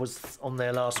Radio was on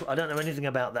there last week. I don't know anything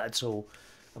about that at all.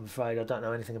 I'm afraid I don't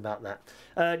know anything about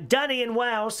that. Danny in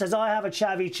Wales says, I have a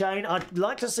chavvy chain. I'd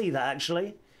like to see that,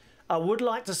 actually. I would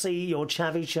like to see your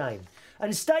chavvy chain.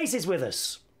 And Stacey's with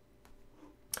us.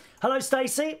 Hello,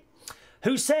 Stacey.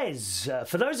 Who says,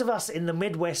 for those of us in the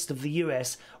Midwest of the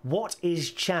US, what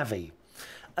is chavvy?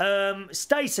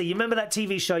 Stacey, you remember that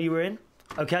TV show you were in?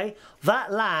 Okay.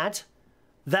 That lad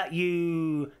that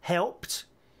you helped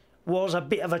was a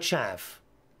bit of a chav.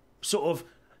 Sort of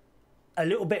a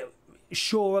little bit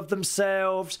sure of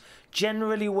themselves,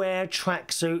 generally wear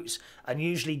tracksuits and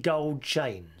usually gold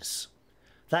chains.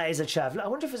 That is a chav. I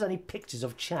wonder if there's any pictures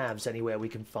of chavs anywhere we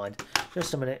can find.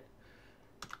 Just a minute.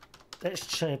 Let's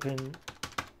type in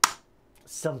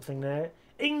something there.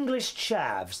 English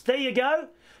chavs. There you go.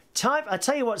 Type. I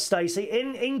tell you what, Stacey.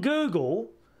 In Google,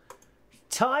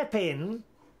 type in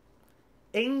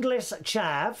English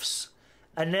chavs,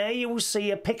 and there you will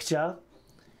see a picture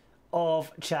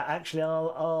of chav. Actually,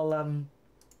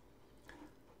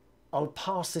 I'll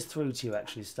pass this through to you.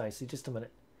 Actually, Stacey, just a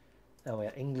minute. Oh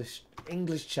yeah, English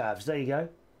chavs. There you go.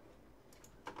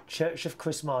 Church of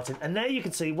Chris Martin, and there you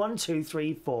can see 1, 2,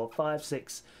 3, 4, 5,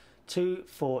 6, 2,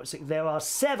 4, 6. There are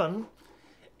 7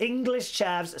 English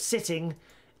chavs sitting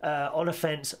on a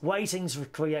fence, waiting to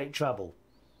create trouble.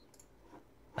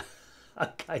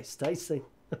 Okay, Stacey.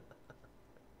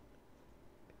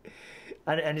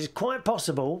 and it's quite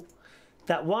possible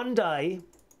that one day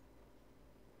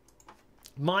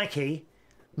Mikey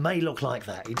may look like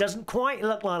that. He doesn't quite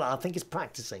look like that. I think he's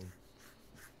practicing.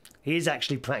 He is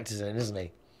actually practicing, isn't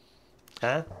he?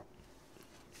 Huh?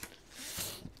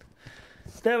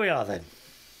 There we are then.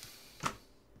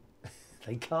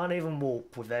 They can't even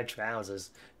walk with their trousers.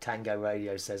 Tango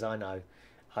Radio says, I know.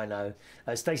 I know.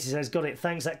 Stacey says, got it.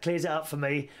 Thanks. That clears it up for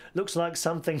me. Looks like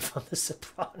something from The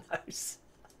Sopranos.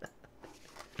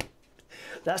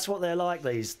 That's what they're like,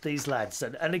 these lads.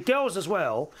 And the girls as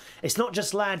well. It's not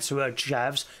just lads who are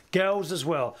chavs, girls as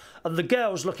well. And the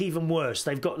girls look even worse.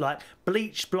 They've got like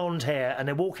bleached blonde hair and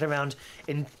they're walking around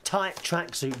in tight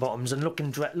tracksuit bottoms and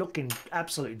looking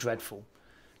absolutely dreadful.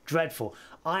 Dreadful.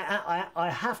 I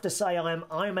have to say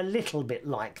I'm a little bit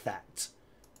like that.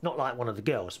 Not like one of the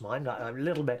girls, mind. I'm a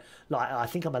little bit like, I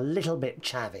think I'm a little bit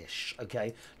chavish,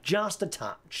 okay? Just a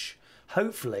touch.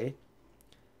 hopefully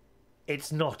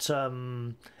it's not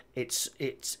it's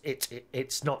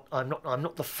not I'm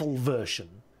not the full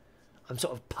version. I'm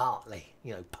sort of partly.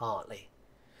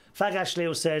 Fag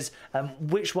Ashley says,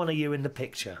 which one are you in the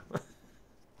picture?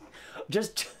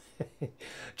 just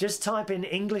type in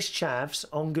English chavs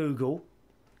on Google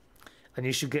and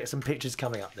you should get some pictures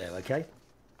coming up there, okay?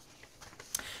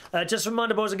 Just a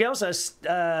reminder, boys and girls,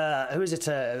 who is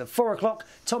it? 4 o'clock,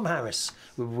 Tom Harris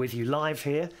will be with you live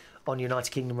here on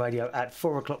United Kingdom Radio at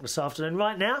 4 o'clock this afternoon.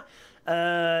 Right now,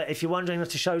 if you're wondering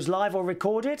if the show's live or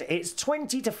recorded, it's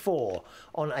 20 to 4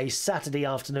 on a Saturday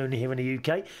afternoon here in the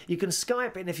UK. You can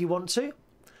Skype in if you want to.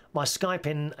 My Skype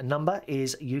in number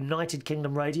is United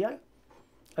Kingdom Radio.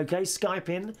 Okay, Skype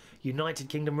in United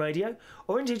Kingdom Radio.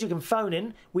 Or indeed you can phone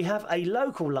in. We have a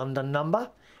local London number.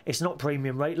 It's not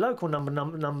premium rate. Local London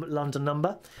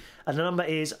number. And the number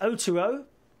is 020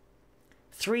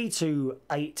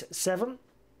 3287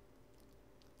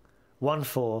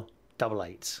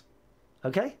 1488.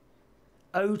 Okay?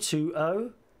 020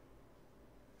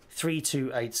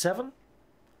 3287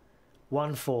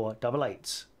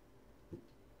 1488.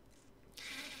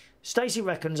 Stacey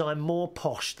reckons I'm more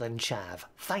posh than Chav.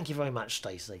 Thank you very much,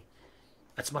 Stacey.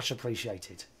 That's much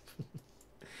appreciated.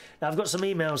 Now, I've got some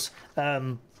emails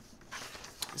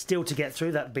still to get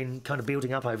through that have been kind of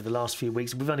building up over the last few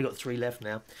weeks. We've only got 3 left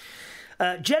now.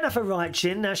 Jennifer writes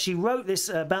in. Now, she wrote this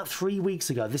about 3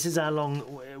 weeks ago. This is how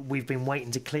long we've been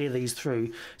waiting to clear these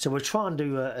through. So we'll try and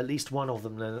do at least one of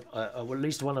them, at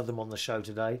least one of them on the show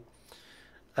today.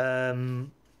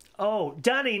 Oh,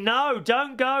 Danny, no,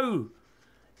 don't go.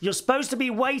 You're supposed to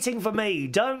be waiting for me.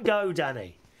 Don't go,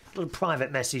 Danny. A little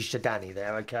private message to Danny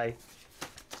there, okay?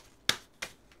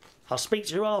 I'll speak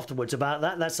to you afterwards about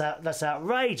that. That's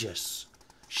outrageous.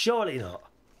 Surely not.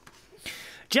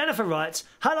 Jennifer writes,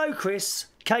 hello, Chris,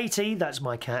 Katie, that's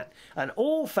my cat, and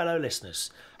all fellow listeners.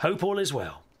 Hope all is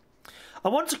well. I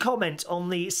want to comment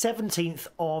on the 17th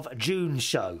of June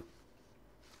show.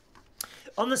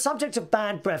 On the subject of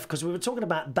bad breath, because we were talking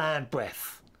about bad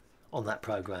breath on that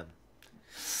programme.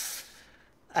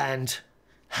 And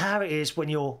how it is when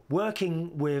you're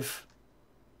working with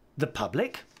the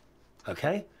public,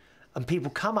 okay, and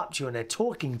people come up to you and they're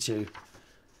talking to you,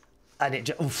 and it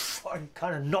just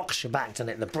kind of knocks you back, doesn't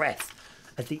it, the breath,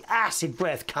 as the acid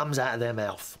breath comes out of their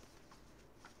mouth.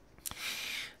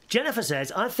 Jennifer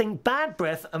says, I think bad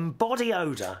breath and body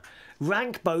odour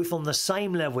rank both on the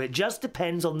same level. It just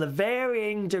depends on the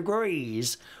varying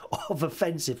degrees of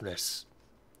offensiveness.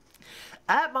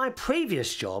 At my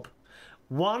previous job,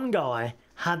 one guy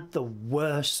had the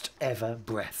worst ever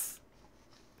breath.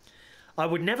 I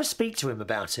would never speak to him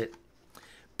about it,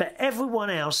 but everyone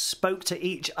else spoke to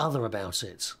each other about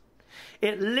it.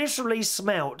 It literally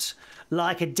smelt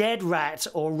like a dead rat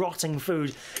or rotting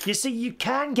food. You see, you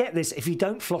can get this if you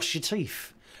don't floss your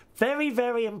teeth. Very,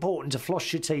 very important to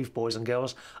floss your teeth, boys and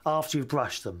girls, after you've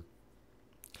brushed them.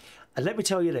 And let me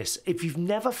tell you this, if you've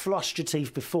never flossed your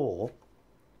teeth before,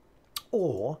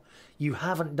 or you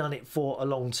haven't done it for a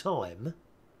long time,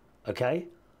 okay,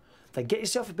 then get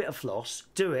yourself a bit of floss,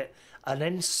 do it, and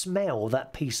then smell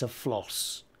that piece of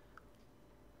floss.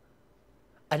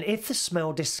 And if the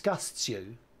smell disgusts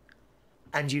you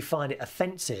and you find it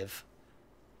offensive,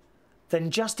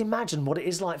 then just imagine what it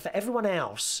is like for everyone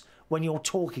else when you're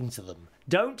talking to them.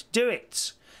 Don't do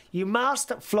it. You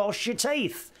must floss your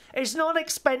teeth. It's not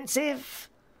expensive.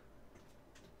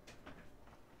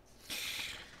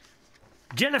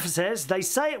 Jennifer says, they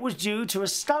say it was due to a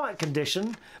stomach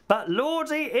condition, but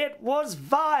lordy, it was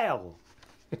vile.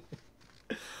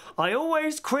 I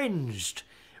always cringed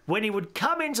when he would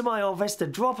come into my office to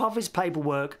drop off his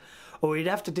paperwork or he'd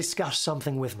have to discuss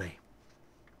something with me.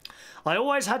 I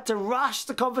always had to rush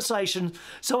the conversation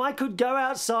so I could go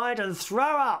outside and throw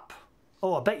up.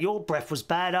 Oh, I bet your breath was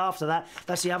bad after that.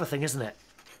 That's the other thing, isn't it?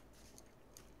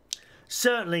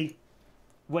 Certainly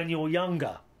when you're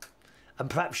younger and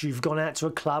perhaps you've gone out to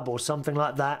a club or something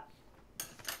like that.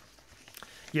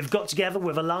 You've got together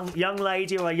with a young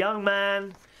lady or a young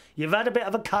man. You've had a bit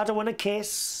of a cuddle and a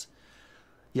kiss.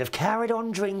 You've carried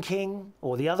on drinking,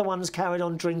 or the other one's carried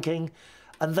on drinking,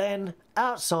 and then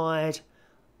outside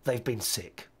they've been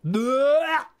sick. In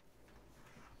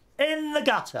the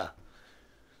gutter.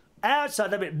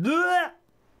 Outside they've been...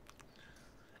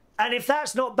 And if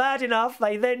that's not bad enough,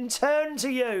 they then turn to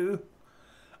you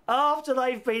after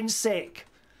they've been sick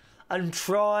and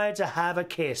try to have a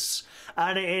kiss.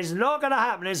 And it is not going to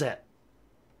happen, is it?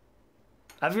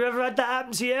 Have you ever had that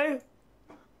happen to you?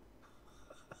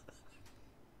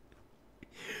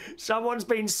 Someone's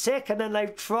been sick and then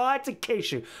they've tried to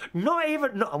kiss you. Not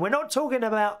even. No, we're not talking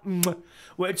about.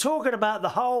 We're talking about the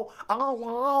whole.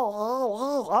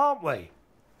 Aren't we?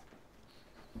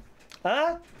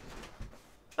 Huh?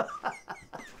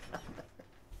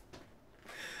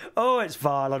 Oh, it's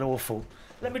vile and awful.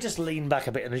 Let me just lean back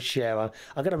a bit in the chair. I'm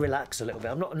going to relax a little bit.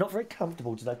 I'm not very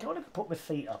comfortable today. Can I put my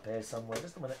feet up here somewhere?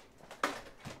 Just a minute.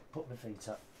 Put my feet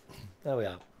up. There we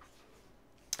are.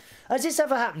 Has this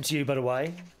ever happened to you, by the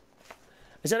way?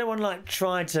 Has anyone like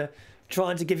trying to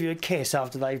give you a kiss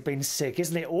after they've been sick?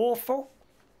 Isn't it awful?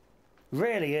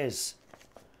 Really is.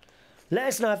 Let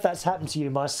us know if that's happened to you.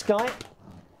 My Skype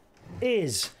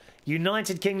is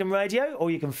United Kingdom Radio, or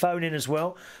you can phone in as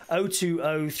well,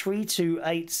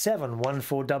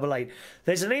 020-3287-1488.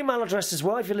 There's an email address as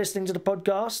well if you're listening to the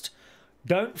podcast.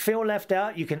 Don't feel left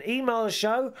out. You can email the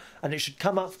show and it should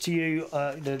come up to you.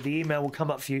 The email will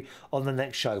come up for you on the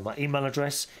next show. My email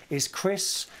address is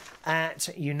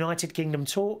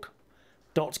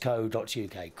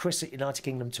chris@unitedkingdomtalk.co.uk.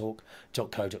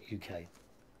 chris@unitedkingdomtalk.co.uk.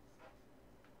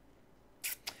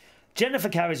 Jennifer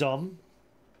carries on.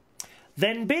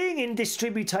 Then being in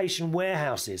distribution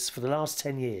warehouses for the last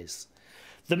 10 years,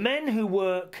 the men who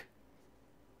work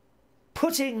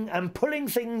putting and pulling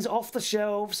things off the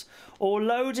shelves or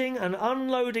loading and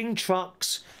unloading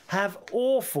trucks have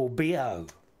awful BO.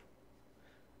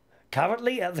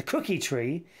 Currently at the cookie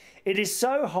tree, it is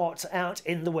so hot out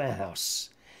in the warehouse.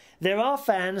 There are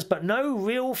fans but no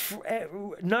real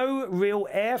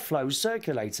airflow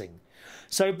circulating.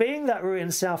 So being that we're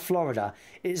in South Florida,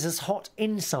 it's as hot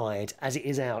inside as it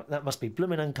is out. That must be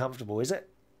blooming uncomfortable, is it?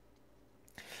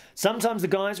 Sometimes the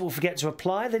guys will forget to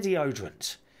apply the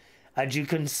deodorant and you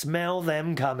can smell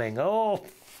them coming. Oh,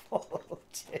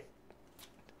 dear.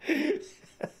 Do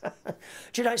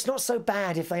you know, it's not so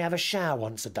bad if they have a shower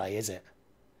once a day, is it?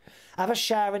 Have a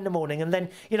shower in the morning and then,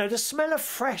 you know, the smell of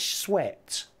fresh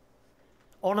sweat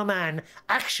on a man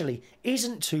actually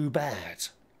isn't too bad.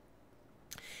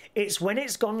 It's when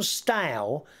it's gone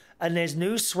stale and there's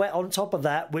new sweat on top of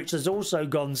that, which has also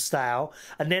gone stale,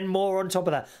 and then more on top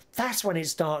of that. That's when it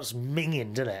starts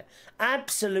minging, doesn't it?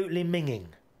 Absolutely minging.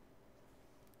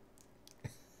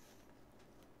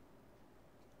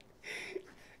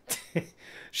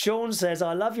 Sean says,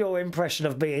 I love your impression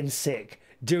of being sick.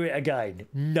 Do it again.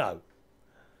 No.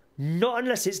 Not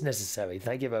unless it's necessary.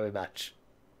 Thank you very much.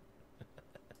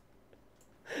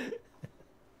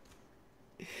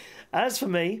 As for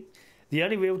me, the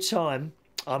only real time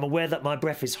I'm aware that my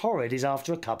breath is horrid is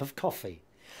after a cup of coffee.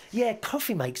 Yeah,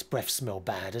 coffee makes breath smell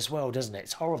bad as well, doesn't it?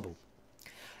 It's horrible.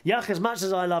 Yuck, as much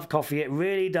as I love coffee, it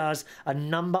really does a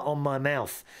number on my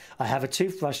mouth. I have a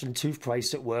toothbrush and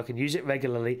toothpaste at work and use it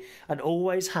regularly and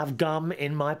always have gum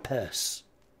in my purse.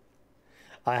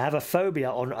 I have a phobia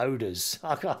on odours.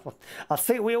 I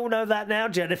think we all know that now,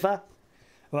 Jennifer.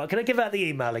 Right, can I give out the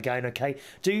email again, okay?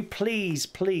 Do please,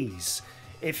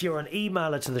 if you're an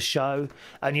emailer to the show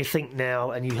and you think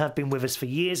now, and you have been with us for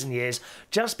years and years,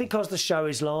 just because the show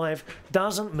is live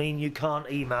doesn't mean you can't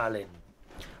email in.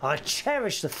 I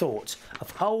cherish the thought of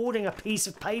holding a piece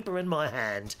of paper in my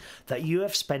hand that you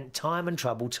have spent time and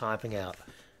trouble typing out.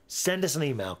 Send us an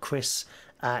email,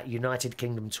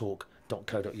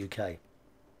 chris@unitedkingdomtalk.co.uk.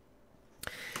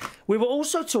 We were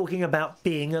also talking about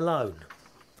being alone.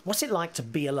 What's it like to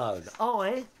be alone?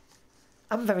 I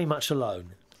am very much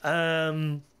alone.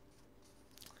 How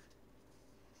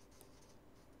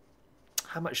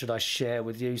much should I share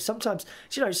with you? Sometimes,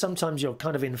 you know, sometimes you're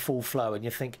kind of in full flow and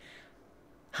you think,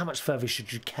 how much further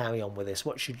should you carry on with this?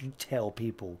 What should you tell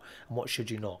people and what should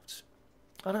you not?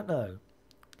 I don't know.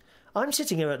 I'm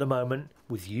sitting here at the moment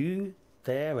with you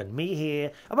there and me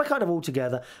here, and we're kind of all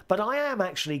together, but I am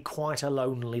actually quite a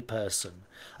lonely person.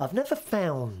 I've never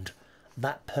found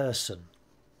that person.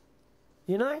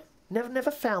 You know?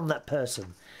 Never found that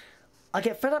person. I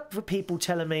get fed up with people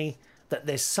telling me that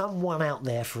there's someone out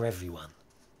there for everyone.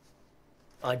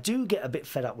 I do get a bit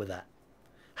fed up with that.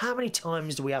 How many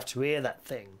times do we have to hear that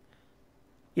thing?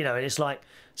 You know, and it's like,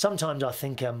 sometimes I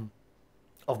think of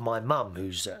my mum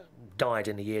who's died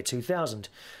in the year 2000.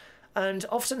 And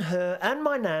often her and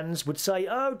my nans would say,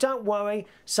 oh, don't worry,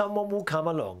 someone will come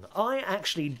along. I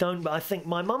actually don't, but I think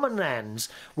my mum and nans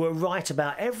were right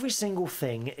about every single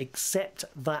thing except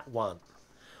that one.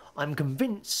 I'm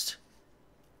convinced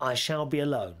I shall be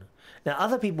alone. Now,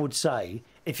 other people would say,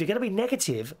 if you're going to be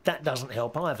negative, that doesn't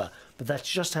help either. But that's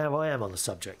just how I am on the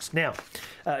subjects. Now,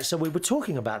 so we were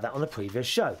talking about that on the previous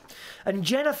show. And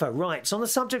Jennifer writes, on the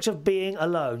subject of being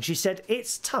alone, she said,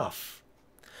 it's tough.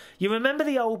 You remember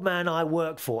the old man I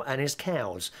work for and his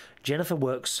cows? Jennifer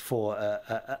works for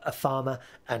a farmer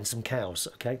and some cows,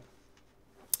 okay?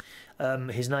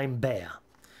 his name Bear.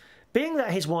 Being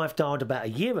that his wife died about a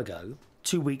year ago,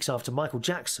 2 weeks after Michael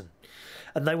Jackson,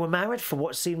 and they were married for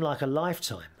what seemed like a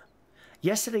lifetime.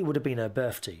 Yesterday would have been her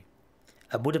birthday,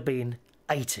 and would have been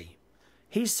 80.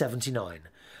 He's 79,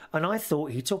 and I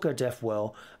thought he took her death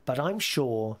well, but I'm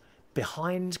sure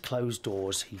behind closed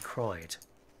doors he cried.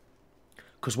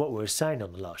 Because what we were saying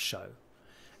on the last show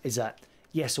is that,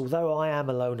 yes, although I am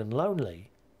alone and lonely,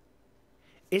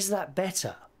 is that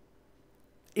better?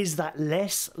 Is that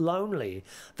less lonely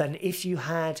than if you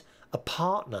had a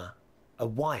partner, a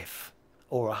wife,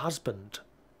 or a husband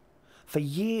for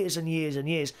years and years and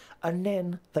years, and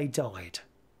then they died?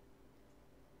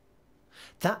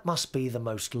 That must be the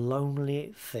most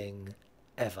lonely thing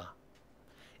ever.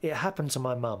 It happened to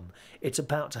my mum. It's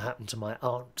about to happen to my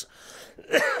aunt.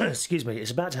 Excuse me.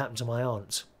 It's about to happen to my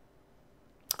aunt.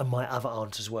 And my other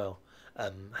aunt as well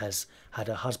has had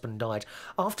her husband died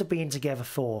after being together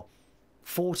for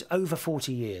over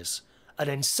 40 years. And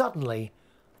then suddenly,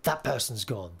 that person's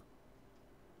gone.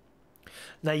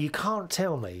 Now, you can't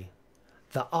tell me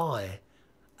that I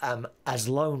am as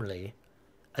lonely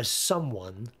as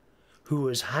someone who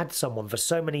has had someone for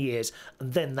so many years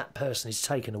and then that person is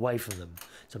taken away from them.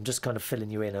 So I'm just kind of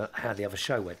filling you in on how the other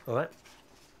show went, all right?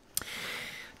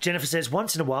 Jennifer says,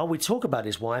 once in a while we talk about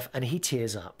his wife and he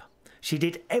tears up. She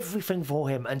did everything for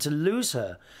him, and to lose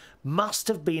her must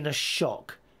have been a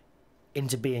shock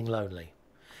into being lonely.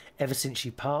 Ever since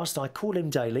she passed, I call him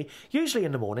daily, usually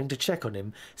in the morning, to check on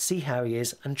him, see how he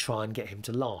is and try and get him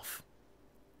to laugh.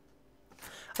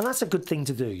 And that's a good thing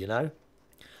to do, you know.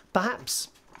 Perhaps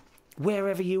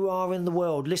wherever you are in the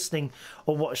world listening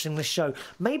or watching the show,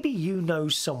 maybe you know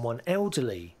someone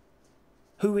elderly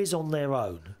who is on their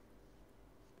own.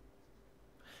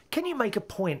 Can you make a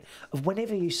point of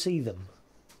whenever you see them,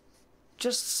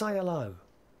 just say hello?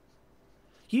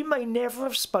 You may never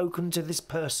have spoken to this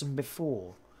person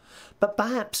before, but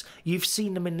perhaps you've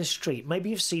seen them in the street. Maybe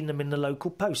you've seen them in the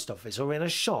local post office or in a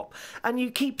shop, and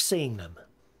you keep seeing them.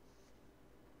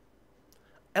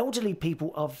 Elderly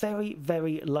people are very,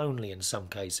 very lonely in some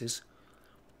cases.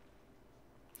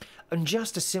 And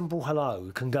just a simple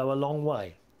hello can go a long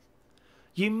way.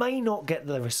 You may not get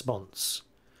the response.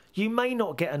 You may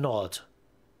not get a nod.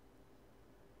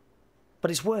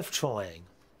 But it's worth trying.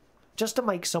 Just to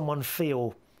make someone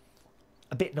feel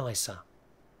a bit nicer.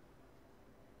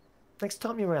 Next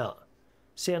time you're out,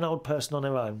 see an old person on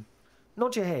their own,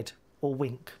 nod your head or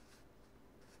wink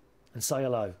and say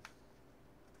hello.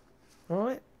 All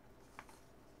right?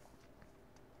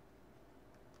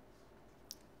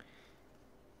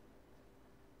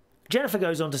 Jennifer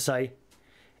goes on to say,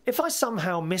 if I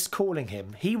somehow miss calling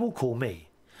him, he will call me.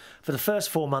 For the first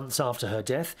 4 months after her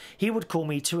death, he would call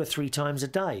me 2 or 3 times a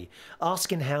day,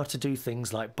 asking how to do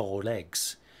things like boil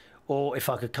eggs, or if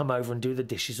I could come over and do the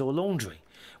dishes or laundry,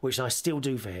 which I still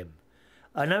do for him.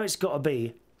 I know it's got to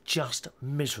be just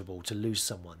miserable to lose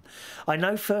someone. I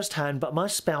know firsthand, but my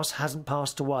spouse hasn't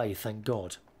passed away, thank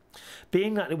God.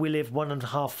 Being that we live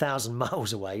 1,500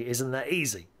 miles away isn't that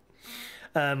easy.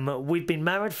 We've been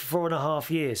married for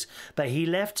 4.5 years, but he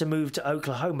left to move to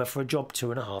Oklahoma for a job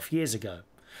 2.5 years ago.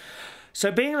 So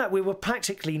being that we were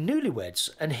practically newlyweds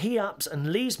and he ups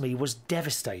and leaves me was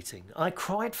devastating. I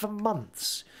cried for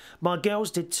months. My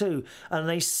girls did too, and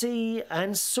they see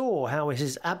and saw how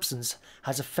his absence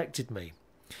has affected me.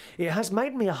 It has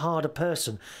made me a harder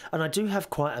person, and I do have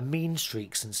quite a mean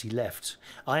streak since he left.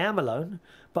 I am alone,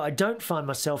 but I don't find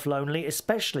myself lonely,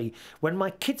 especially when my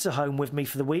kids are home with me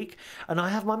for the week and I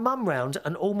have my mum round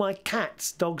and all my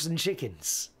cats, dogs and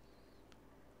chickens.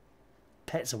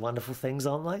 Pets are wonderful things,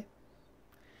 aren't they?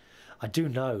 I do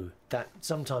know that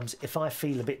sometimes if I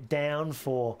feel a bit down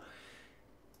for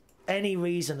any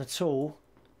reason at all,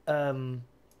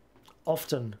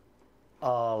 often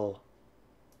I'll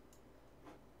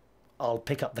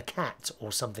pick up the cat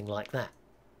or something like that.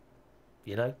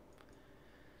 You know?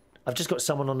 I've just got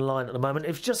someone on the line at the moment.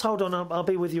 If just hold on, I'll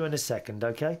be with you in a second,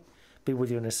 okay? Be with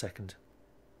you in a second.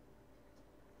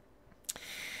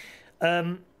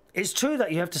 It's true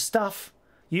that you have to stuff.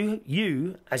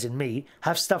 You, as in me,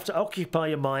 have stuff to occupy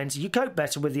your minds. You cope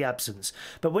better with the absence.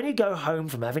 But when you go home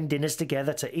from having dinners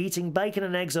together to eating bacon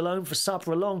and eggs alone for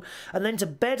supper alone and then to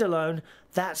bed alone,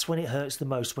 that's when it hurts the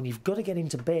most, when you've got to get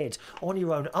into bed on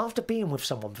your own after being with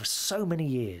someone for so many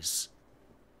years.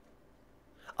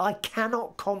 I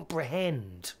cannot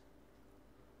comprehend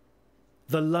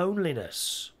the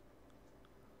loneliness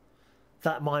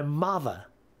that my mother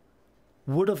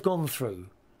would have gone through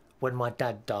when my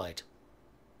dad died.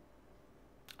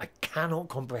 I cannot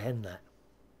comprehend that.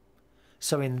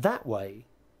 So in that way,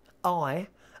 I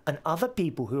and other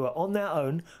people who are on their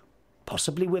own,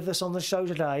 possibly with us on the show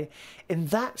today. In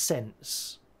that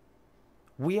sense,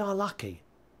 we are lucky.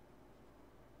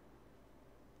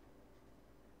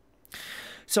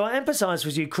 So I empathise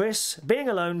with you, Chris. Being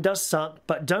alone does suck,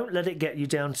 but don't let it get you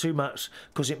down too much,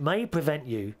 because it may prevent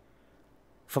you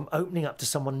from opening up to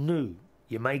someone new.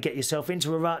 You may get yourself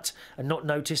into a rut and not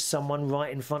notice someone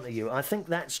right in front of you. I think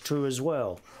that's true as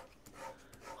well.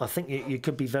 I think you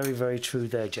could be very, very true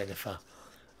there, Jennifer.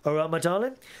 All right, my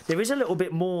darling. There is a little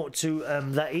bit more to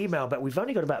that email, but we've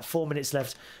only got about 4 minutes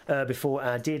left before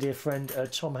our dear friend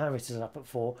Tom Harris is up at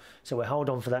 4, so we'll hold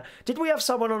on for that. Did we have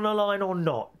someone on the line or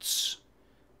not?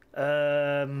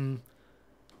 No,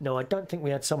 I don't think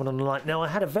we had someone on the line. Now, I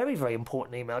had a very, very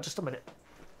important email. Just a minute.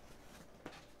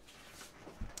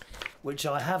 Which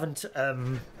I haven't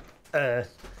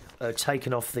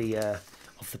taken off the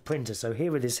printer. So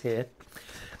here it is here.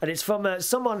 And it's from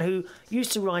someone who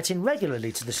used to write in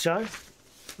regularly to the show.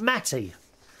 Matty,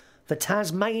 the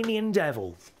Tasmanian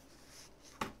Devil.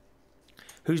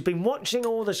 Who's been watching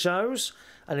all the shows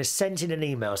and has sent in an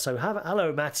email. So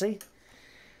hello, Matty.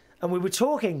 And we were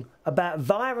talking about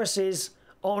viruses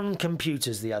on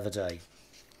computers the other day.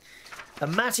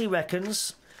 And Matty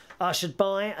reckons I should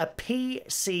buy a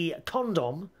PC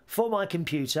condom for my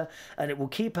computer and it will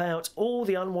keep out all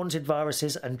the unwanted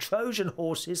viruses and Trojan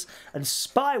horses and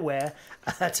spyware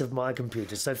out of my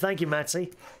computer. So thank you,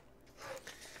 Matty.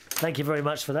 Thank you very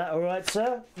much for that. All right,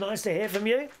 sir. Nice to hear from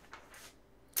you.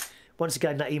 Once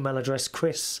again, that email address,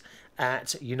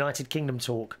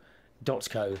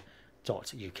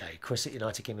 chris@unitedkingdomtalk.co.uk.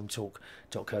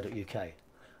 chris@unitedkingdomtalk.co.uk.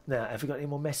 Now, have we got any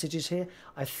more messages here?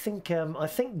 I think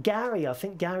Gary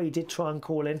did try and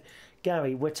call in.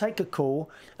 Gary, we'll take a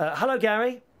call. Hello,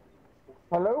 Gary.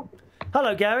 Hello.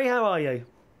 Hello, Gary. How are you?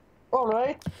 All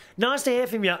right. Nice to hear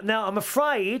from you. Now, I'm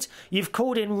afraid you've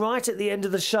called in right at the end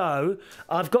of the show.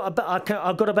 I've got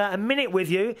about a minute with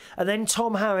you, and then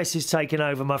Tom Harris is taking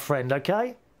over, my friend.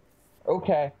 Okay.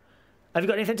 Okay. Have you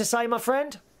got anything to say, my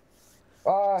friend?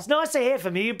 It's nice to hear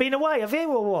from you. You've been away, have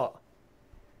you, or what?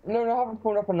 No, I haven't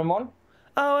phoned up in a month.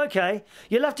 Oh, okay.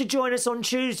 You'll have to join us on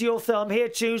Tuesday or I'm here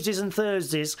Tuesdays and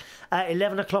Thursdays at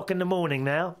 11 o'clock in the morning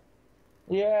now.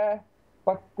 Yeah,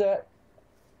 but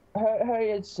how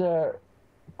is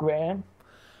Gwen?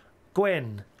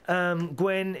 Gwen.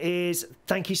 Gwen is...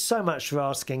 Thank you so much for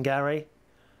asking, Gary.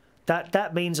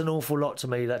 That means an awful lot to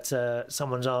me that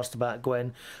someone's asked about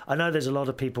Gwen. I know there's a lot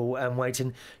of people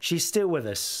waiting. She's still with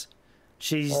us.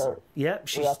 She's still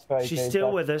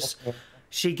with us.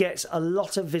 She gets a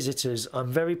lot of visitors,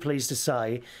 I'm very pleased to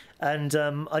say. And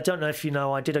I don't know if you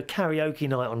know, I did a karaoke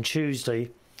night on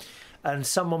Tuesday and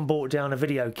someone brought down a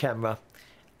video camera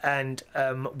and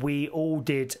we all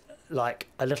did like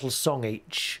a little song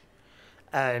each.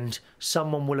 And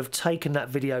someone will have taken that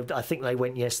video, I think they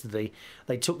went yesterday.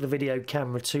 They took the video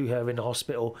camera to her in the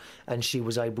hospital and she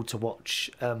was able to watch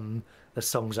the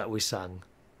songs that we sang.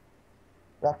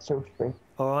 That's so sweet.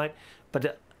 All right.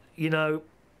 But, you know,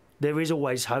 there is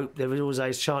always hope. There is always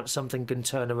a chance something can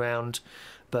turn around.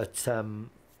 But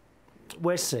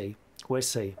we'll see. We'll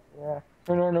see. Yeah.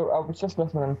 No. I was just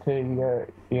listening to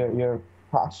your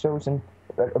past shows and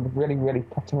it was really, really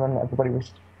touching when everybody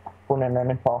was phoning in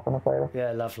and talking about it.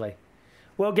 Yeah, lovely.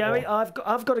 Well, Gary, yeah.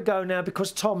 I've got to go now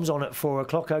because Tom's on at 4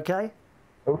 o'clock, okay?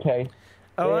 Okay.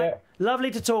 All right.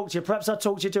 Lovely to talk to you. Perhaps I'll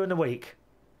talk to you during the week.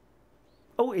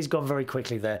 Oh, he's gone very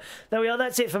quickly there. There we are.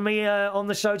 That's it for me on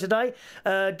the show today.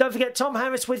 Don't forget, Tom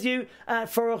Harris with you at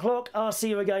 4 o'clock. I'll see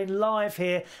you again live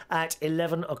here at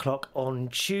 11 o'clock on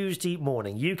Tuesday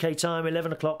morning. UK time,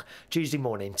 11 o'clock Tuesday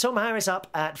morning. Tom Harris up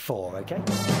at 4, okay?